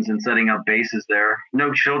kindergartens and setting up bases there.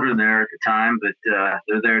 No children there at the time, but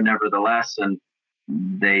they're there nevertheless. And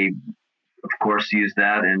they, of course, use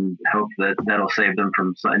that and hope that that'll save them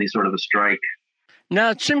from any sort of a strike.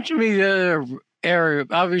 Now, it seems to me the area,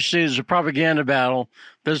 obviously, is a propaganda battle.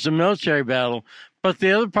 There's a military battle. But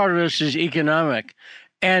the other part of this is economic.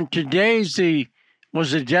 And today's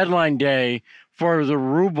was a deadline day for the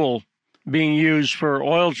ruble being used for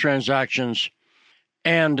oil transactions.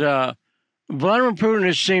 And Vladimir Putin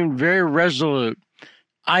has seemed very resolute.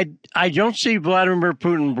 I don't see Vladimir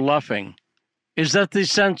Putin bluffing. Is that the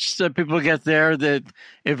sense that people get there, that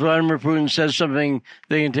if Vladimir Putin says something,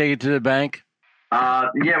 they can take it to the bank?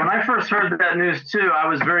 Yeah, when I first heard that news too, I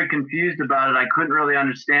was very confused about it. I couldn't really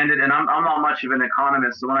understand it, and I'm not much of an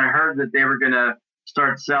economist. So when I heard that they were going to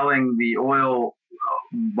start selling the oil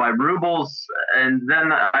by rubles, and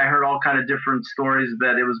then I heard all kind of different stories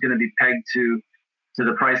that it was going to be pegged to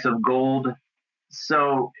the price of gold.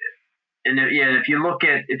 So, and if you look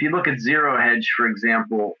at Zero Hedge, for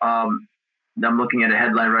example, I'm looking at a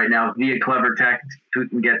headline right now: via clever tactics,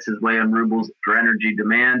 Putin gets his way on rubles for energy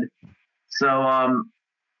demand. So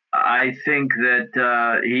I think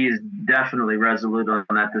that he is definitely resolute on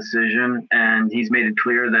that decision, and he's made it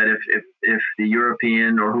clear that if the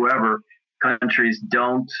European or whoever countries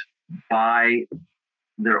don't buy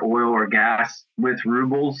their oil or gas with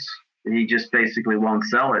rubles, he just basically won't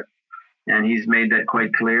sell it. And he's made that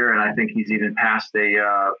quite clear, and I think he's even passed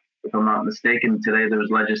if I'm not mistaken, today there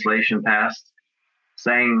was legislation passed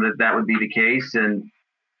saying that would be the case, and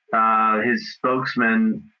his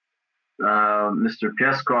spokesman, Mr.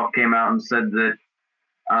 Peskov, came out and said that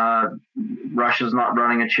Russia's not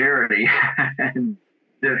running a charity. And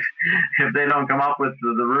if they don't come up with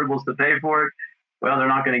the rubles to pay for it, well, they're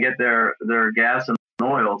not going to get their gas and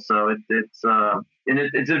oil. So it's a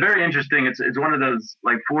very interesting. It's one of those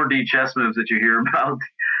like 4D chess moves that you hear about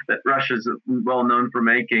that Russia's well known for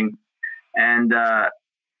making. And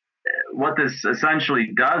what this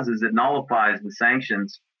essentially does is it nullifies the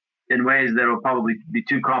sanctions in ways that will probably be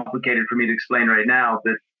too complicated for me to explain right now.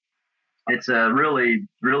 But it's a really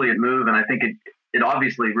brilliant move, and I think it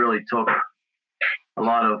obviously really took a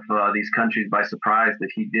lot of these countries by surprise that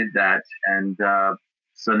he did that, and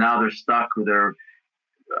so now they're stuck with their.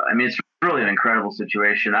 I mean, it's really an incredible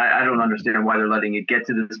situation. I don't understand why they're letting it get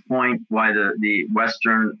to this point. Why the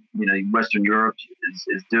Western Europe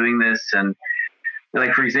is doing this, and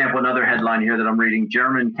like, for example, another headline here that I'm reading: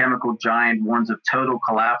 German chemical giant warns of total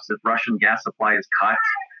collapse if Russian gas supply is cut.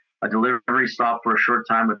 A delivery stop for a short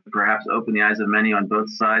time would perhaps open the eyes of many on both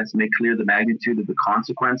sides, make clear the magnitude of the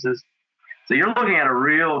consequences. So you're looking at a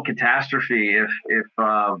real catastrophe if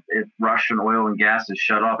Russian oil and gas is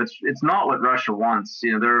shut off. It's not what Russia wants.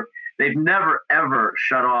 They've never ever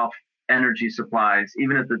shut off energy supplies,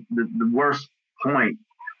 even at the worst point,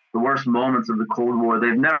 the worst moments of the Cold War.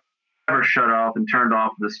 They've never shut off and turned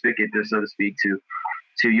off the spigot, so to speak,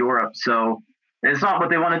 to Europe. So it's not what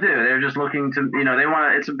they want to do. They're just looking to, they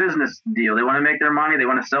want to, it's a business deal. They want to make their money. They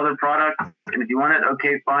want to sell their product. And if you want it,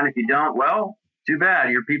 okay, fine. If you don't, well, too bad.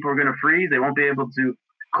 Your people are going to freeze. They won't be able to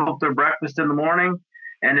cook their breakfast in the morning.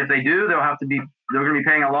 And if they do, they're going to be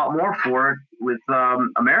paying a lot more for it with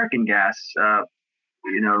American gas,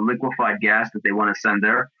 liquefied gas that they want to send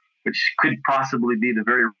there, which could possibly be the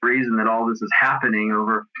very reason that all this is happening,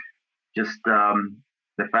 over just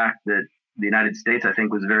the fact that the United States, I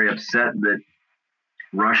think, was very upset that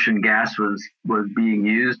Russian gas was being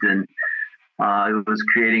used, and it was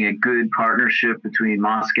creating a good partnership between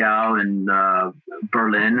Moscow and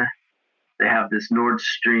Berlin. They have this Nord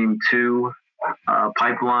Stream 2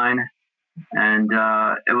 pipeline, and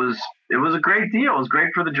it was a great deal. It was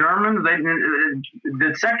great for the Germans.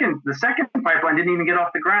 The second pipeline didn't even get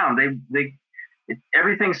off the ground.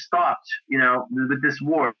 Everything stopped. With this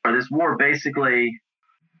war. This war basically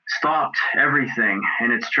stopped everything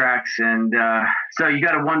in its tracks, and so you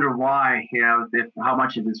got to wonder why. How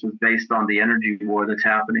much of this was based on the energy war that's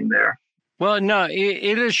happening there. Well, no,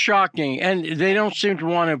 it is shocking, and they don't seem to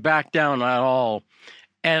want to back down at all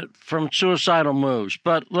from suicidal moves.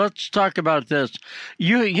 But let's talk about this.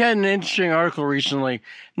 You had an interesting article recently.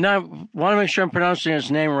 Now, I want to make sure I'm pronouncing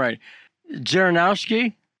his name right.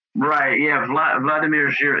 Zhirinovsky? Right, yeah,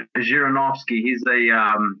 Vladimir Zhirinovsky. He's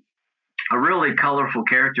a really colorful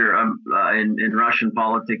character in Russian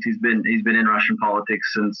politics. He's been in Russian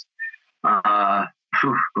politics since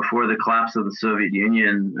before the collapse of the Soviet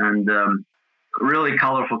Union, and really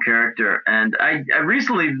colorful character. And I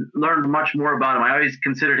recently learned much more about him. I always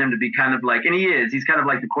considered him to be kind of like, and he's kind of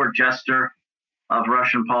like the court jester of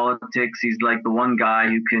Russian politics. He's like the one guy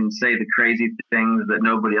who can say the crazy things that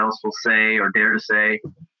nobody else will say or dare to say.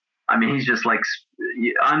 I mean, he's just like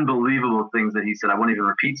unbelievable things that he said. I won't even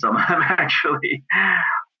repeat some of them, actually.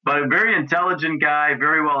 But a very intelligent guy,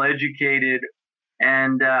 very well educated.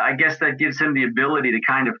 And I guess that gives him the ability to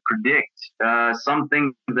kind of predict some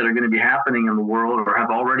things that are going to be happening in the world or have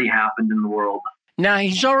already happened in the world. Now,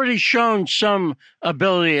 he's already shown some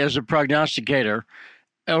ability as a prognosticator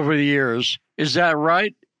over the years. Is that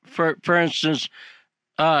right? For instance,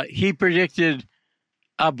 he predicted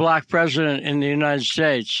a black president in the United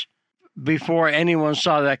States before anyone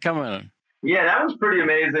saw that coming. Yeah, that was pretty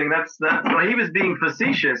amazing. That's well, he was being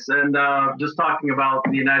facetious and just talking about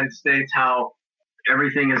the United States, how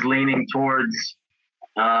everything is leaning towards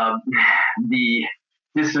uh, the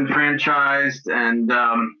disenfranchised and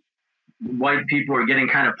white people are getting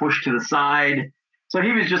kind of pushed to the side. So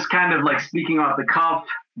he was just kind of like speaking off the cuff,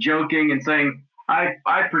 joking and saying,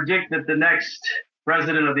 I predict that the next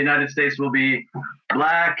president of the United States will be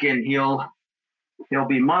black and he'll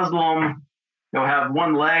be Muslim. He'll have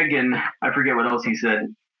one leg, and I forget what else he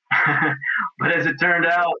said. But as it turned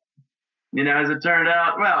out,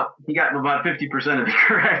 well, he got about 50% of it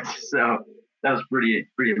correct. So that was pretty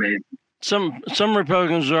amazing. Some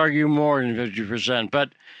Republicans argue more than 50%,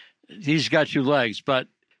 but he's got two legs. But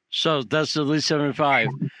so that's at least 75.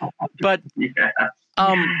 But yeah.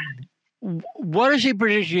 What is he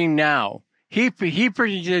predicting now? He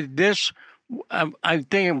predicted this. I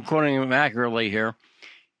think I'm quoting him accurately here.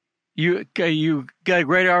 You got a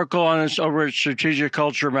great article on this over at Strategic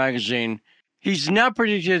Culture magazine. He's now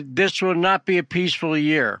predicted this will not be a peaceful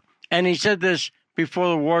year. And he said this before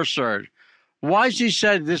the war started. Why has he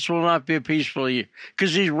said this will not be a peaceful year?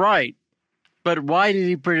 Because he's right. But why did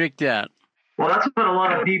he predict that? Well, that's what a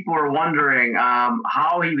lot of people are wondering,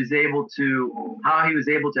 how he was able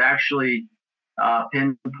to actually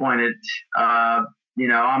pinpoint it.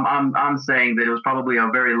 I'm saying that it was probably a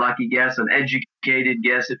very lucky guess, an educated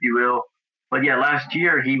guess, if you will. But yeah, last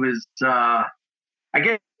year he was, I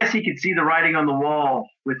guess he could see the writing on the wall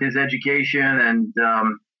with his education and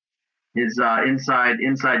his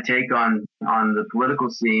inside take on the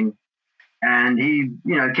political scene. And he,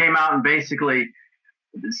 came out and basically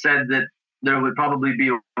said that there would probably be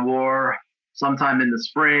a war sometime in the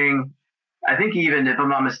spring. I think even, if I'm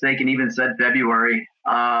not mistaken, even said February.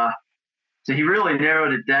 So he really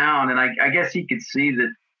narrowed it down, and I guess he could see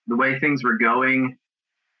that the way things were going,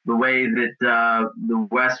 the way that the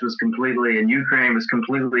West was completely, and Ukraine was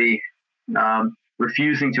completely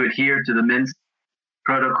refusing to adhere to the Minsk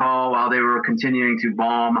protocol while they were continuing to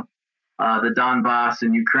bomb the Donbass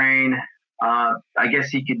in Ukraine. I guess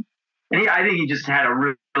he could, and I think he just had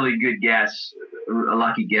a really good guess, a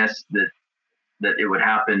lucky guess that it would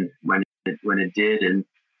happen when it did, and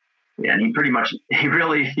he pretty much,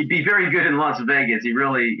 he'd be very good in Las Vegas.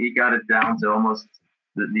 He got it down to almost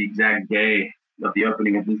the exact day of the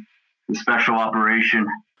opening of the special operation.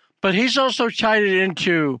 But he's also tied it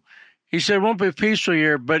into, he said it won't be a peaceful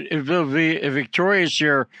year, but it will be a victorious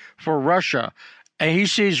year for Russia. And he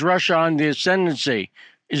sees Russia on the ascendancy.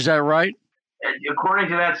 Is that right? According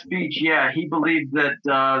to that speech, yeah, he believed that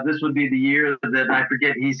this would be the year that, I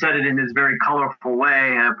forget, he said it in his very colorful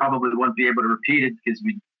way. I probably won't be able to repeat it because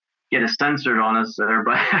we get us censored on us there,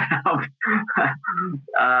 but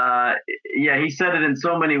yeah, he said it in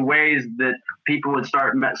so many ways that people would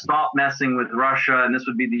stop messing with Russia, and this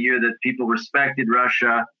would be the year that people respected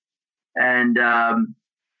Russia. And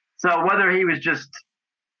so whether he was just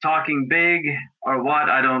talking big or what,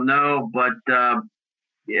 I don't know, but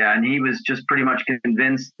yeah, and he was just pretty much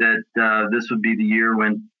convinced that this would be the year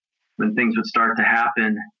when things would start to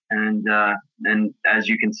happen, and as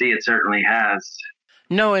you can see, it certainly has.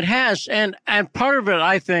 No, it has. And part of it,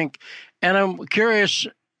 I think, and I'm curious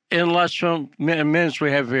in the last few minutes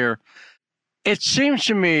we have here, it seems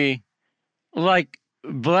to me like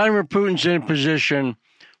Vladimir Putin's in a position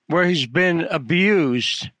where he's been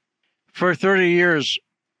abused for 30 years.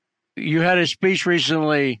 You had a speech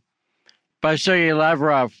recently by Sergei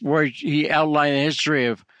Lavrov where he outlined the history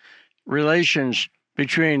of relations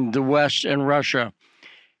between the West and Russia.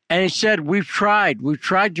 And he said, we've tried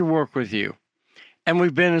to work with you. And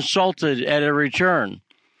we've been insulted at every turn.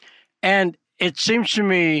 And it seems to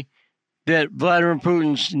me that Vladimir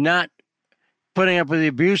Putin's not putting up with the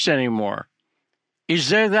abuse anymore. Is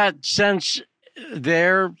there that sense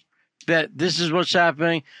there that this is what's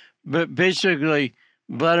happening? But basically,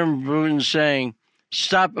 Vladimir Putin's saying,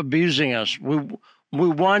 stop abusing us. We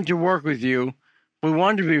want to work with you. We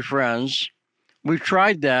want to be friends. We've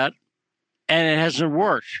tried that, and it hasn't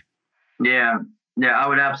worked. Yeah, I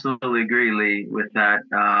would absolutely agree, Lee, with that.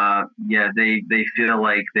 Yeah, they feel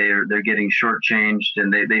like they're getting shortchanged,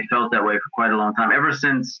 and they felt that way for quite a long time. Ever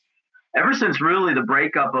since really the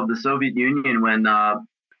breakup of the Soviet Union, when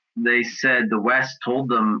they said the West told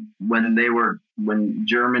them when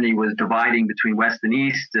Germany was dividing between West and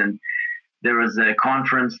East, and there was a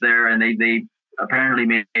conference there, and they apparently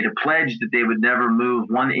made a pledge that they would never move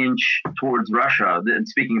 1 inch towards Russia. And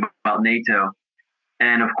speaking about NATO.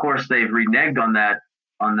 And of course, they've reneged on that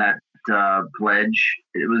pledge.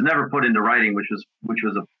 It was never put into writing, which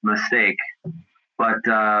was a mistake. But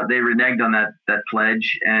they reneged on that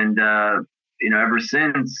pledge, and ever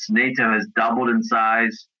since, NATO has doubled in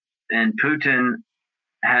size. and Putin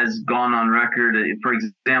has gone on record, for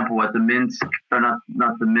example, at the Minsk, or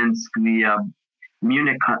not the Minsk, the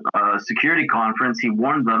Munich security conference. He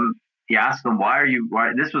warned them. He asked them, why?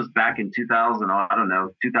 This was back in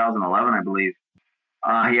 2011, I believe.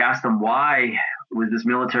 He asked them, why was this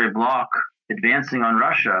military bloc advancing on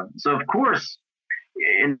Russia? So of course,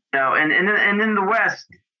 and in the West,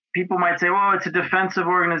 people might say, well, it's a defensive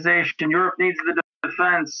organization. Europe needs the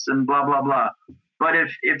defense and blah, blah, blah. But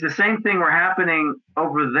if the same thing were happening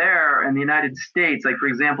over there in the United States, like, for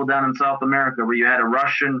example, down in South America, where you had a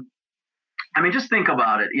Russian, I mean, just think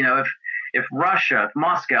about it. If Russia, if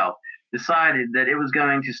Moscow decided that it was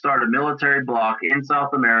going to start a military bloc in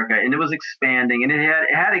South America, and it was expanding, and it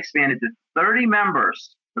had expanded to 30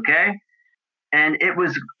 members, okay? And it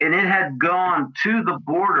had gone to the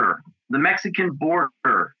border, the Mexican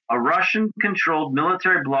border, a Russian-controlled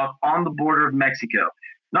military bloc on the border of Mexico.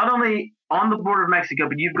 Not only on the border of Mexico,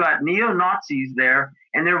 but you've got neo-Nazis there,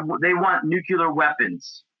 and they want nuclear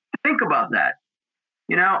weapons. Think about that.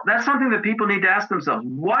 That's something that people need to ask themselves.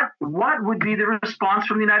 What would be the response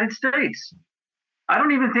from the United States? I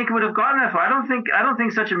don't even think it would have gotten that far. I don't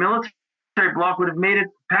think such a military bloc would have made it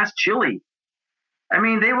past Chile. I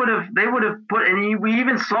mean, they would have put, and we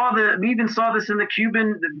even saw this in the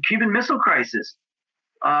Cuban Missile Crisis.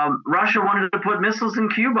 Russia wanted to put missiles in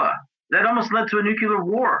Cuba. That almost led to a nuclear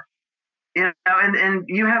war. And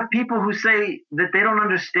you have people who say that they don't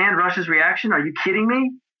understand Russia's reaction. Are you kidding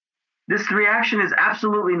me? This reaction is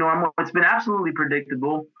absolutely normal. It's been absolutely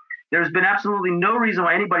predictable. There's been absolutely no reason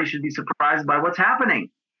why anybody should be surprised by what's happening.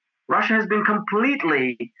 Russia has been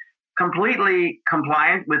completely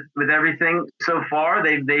compliant with everything so far.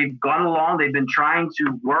 They've gone along. They've been trying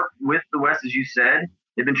to work with the West, as you said.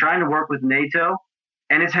 They've been trying to work with NATO,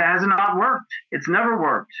 and it has not worked. It's never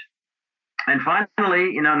worked. And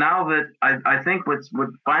finally, now that I think what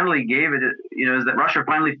finally gave it, is that Russia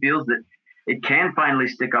finally feels that it can finally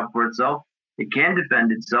stick up for itself. It can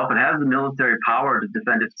defend itself. It has the military power to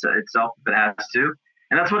defend itself if it has to,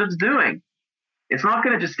 and that's what it's doing. It's not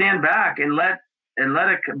going to just stand back and let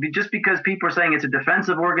it be just because people are saying it's a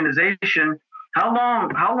defensive organization. How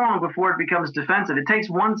long before it becomes defensive? It takes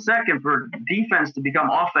 1 second for defense to become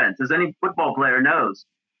offense, as any football player knows.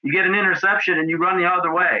 You get an interception and you run the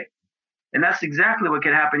other way. And that's exactly what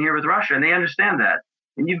could happen here with Russia, and they understand that.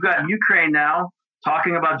 And you've got Ukraine now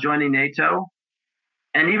talking about joining NATO.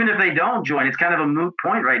 And even if they don't join, it's kind of a moot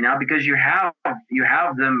point right now because you have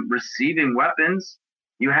them receiving weapons.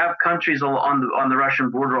 You have countries on the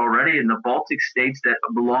Russian border already in the Baltic states that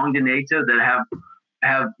belong to NATO that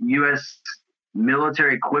have U.S.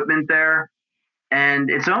 military equipment there. And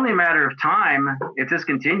it's only a matter of time, if this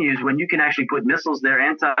continues, when you can actually put missiles there,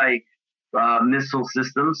 anti-missile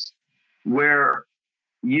systems, where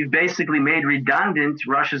you've basically made redundant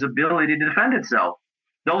Russia's ability to defend itself.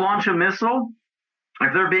 They'll launch a missile.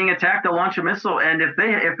 If they're being attacked, they'll launch a missile. And if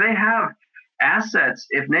they have assets,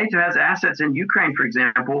 if NATO has assets in Ukraine, for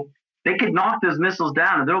example, they could knock those missiles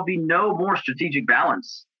down and there'll be no more strategic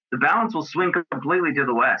balance. The balance will swing completely to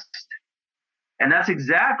the West. And that's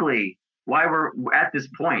exactly why we're at this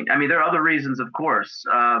point. I mean, there are other reasons, of course,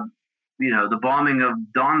 the bombing of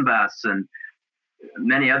Donbass and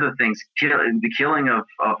many other things, the killing of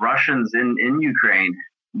Russians in Ukraine,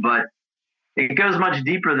 but it goes much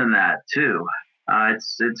deeper than that too.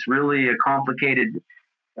 It's really a complicated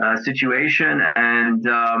situation, and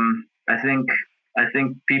I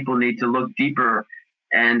think people need to look deeper.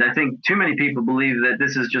 And I think too many people believe that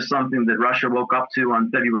this is just something that Russia woke up to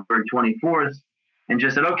on February 24th and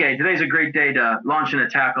just said, okay, today's a great day to launch an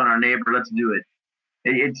attack on our neighbor. Let's do it.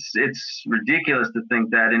 It's ridiculous to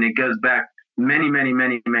think that, and it goes back many, many,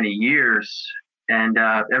 many, many years, and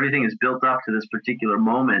everything is built up to this particular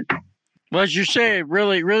moment. Well, as you say, it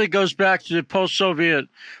really goes back to the post-Soviet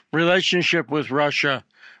relationship with Russia.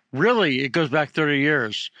 Really, it goes back 30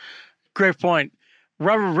 years. Great point.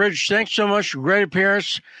 Robert Bridge, thanks so much. Great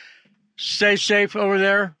appearance. Stay safe over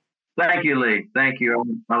there. Thank you, Lee. Thank you.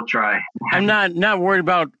 I'll try. I'm not worried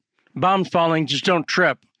about bombs falling. Just don't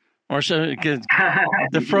trip. Or so,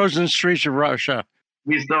 the frozen streets of Russia.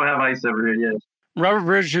 We still have ice over here, yes. Robert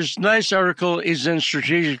Bridge's nice article is in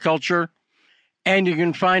Strategic Culture, and you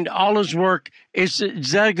can find all his work. Is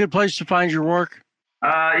that a good place to find your work?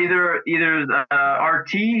 Either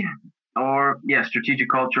RT or, Strategic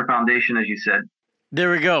Culture Foundation, as you said. There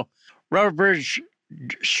we go. Robert Bridge,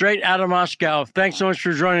 straight out of Moscow. Thanks so much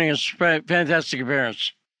for joining us. Fantastic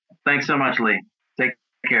appearance. Thanks so much, Lee. Take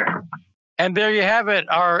care. And there you have it,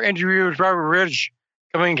 our interview with Robert Bridge,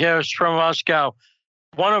 coming to us from Moscow.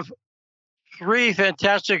 One of 3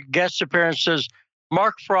 fantastic guest appearances.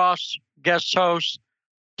 Mark Frost, guest host,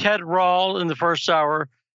 Ted Rall in the first hour.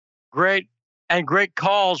 Great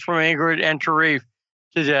calls from Ingrid and Tarif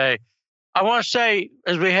today. I want to say,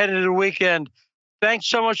 as we head into the weekend, thanks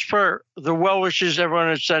so much for the well wishes everyone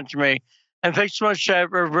has sent to me. And thanks so much to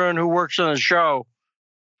everyone who works on the show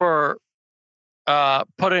for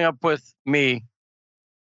putting up with me.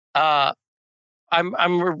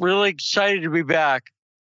 I'm really excited to be back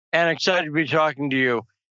and excited to be talking to you,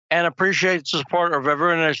 and appreciate the support of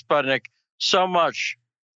everyone at Sputnik so much.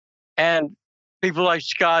 And people like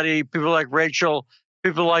Scotty, people like Rachel,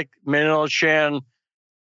 people like Manila Chan,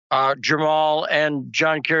 Jamal, and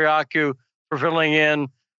John Kiriakou for filling in.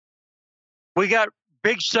 We got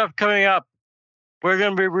big stuff coming up. We're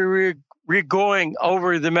going to be going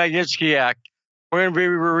over the Magnitsky Act. We're going to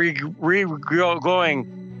be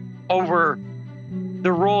going over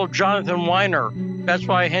the role of Jonathan Weiner. That's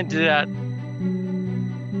why I hinted at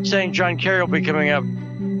saying John Kerry will be coming up.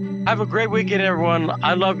 Have a great weekend, everyone.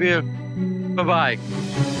 I love you. Bye-bye.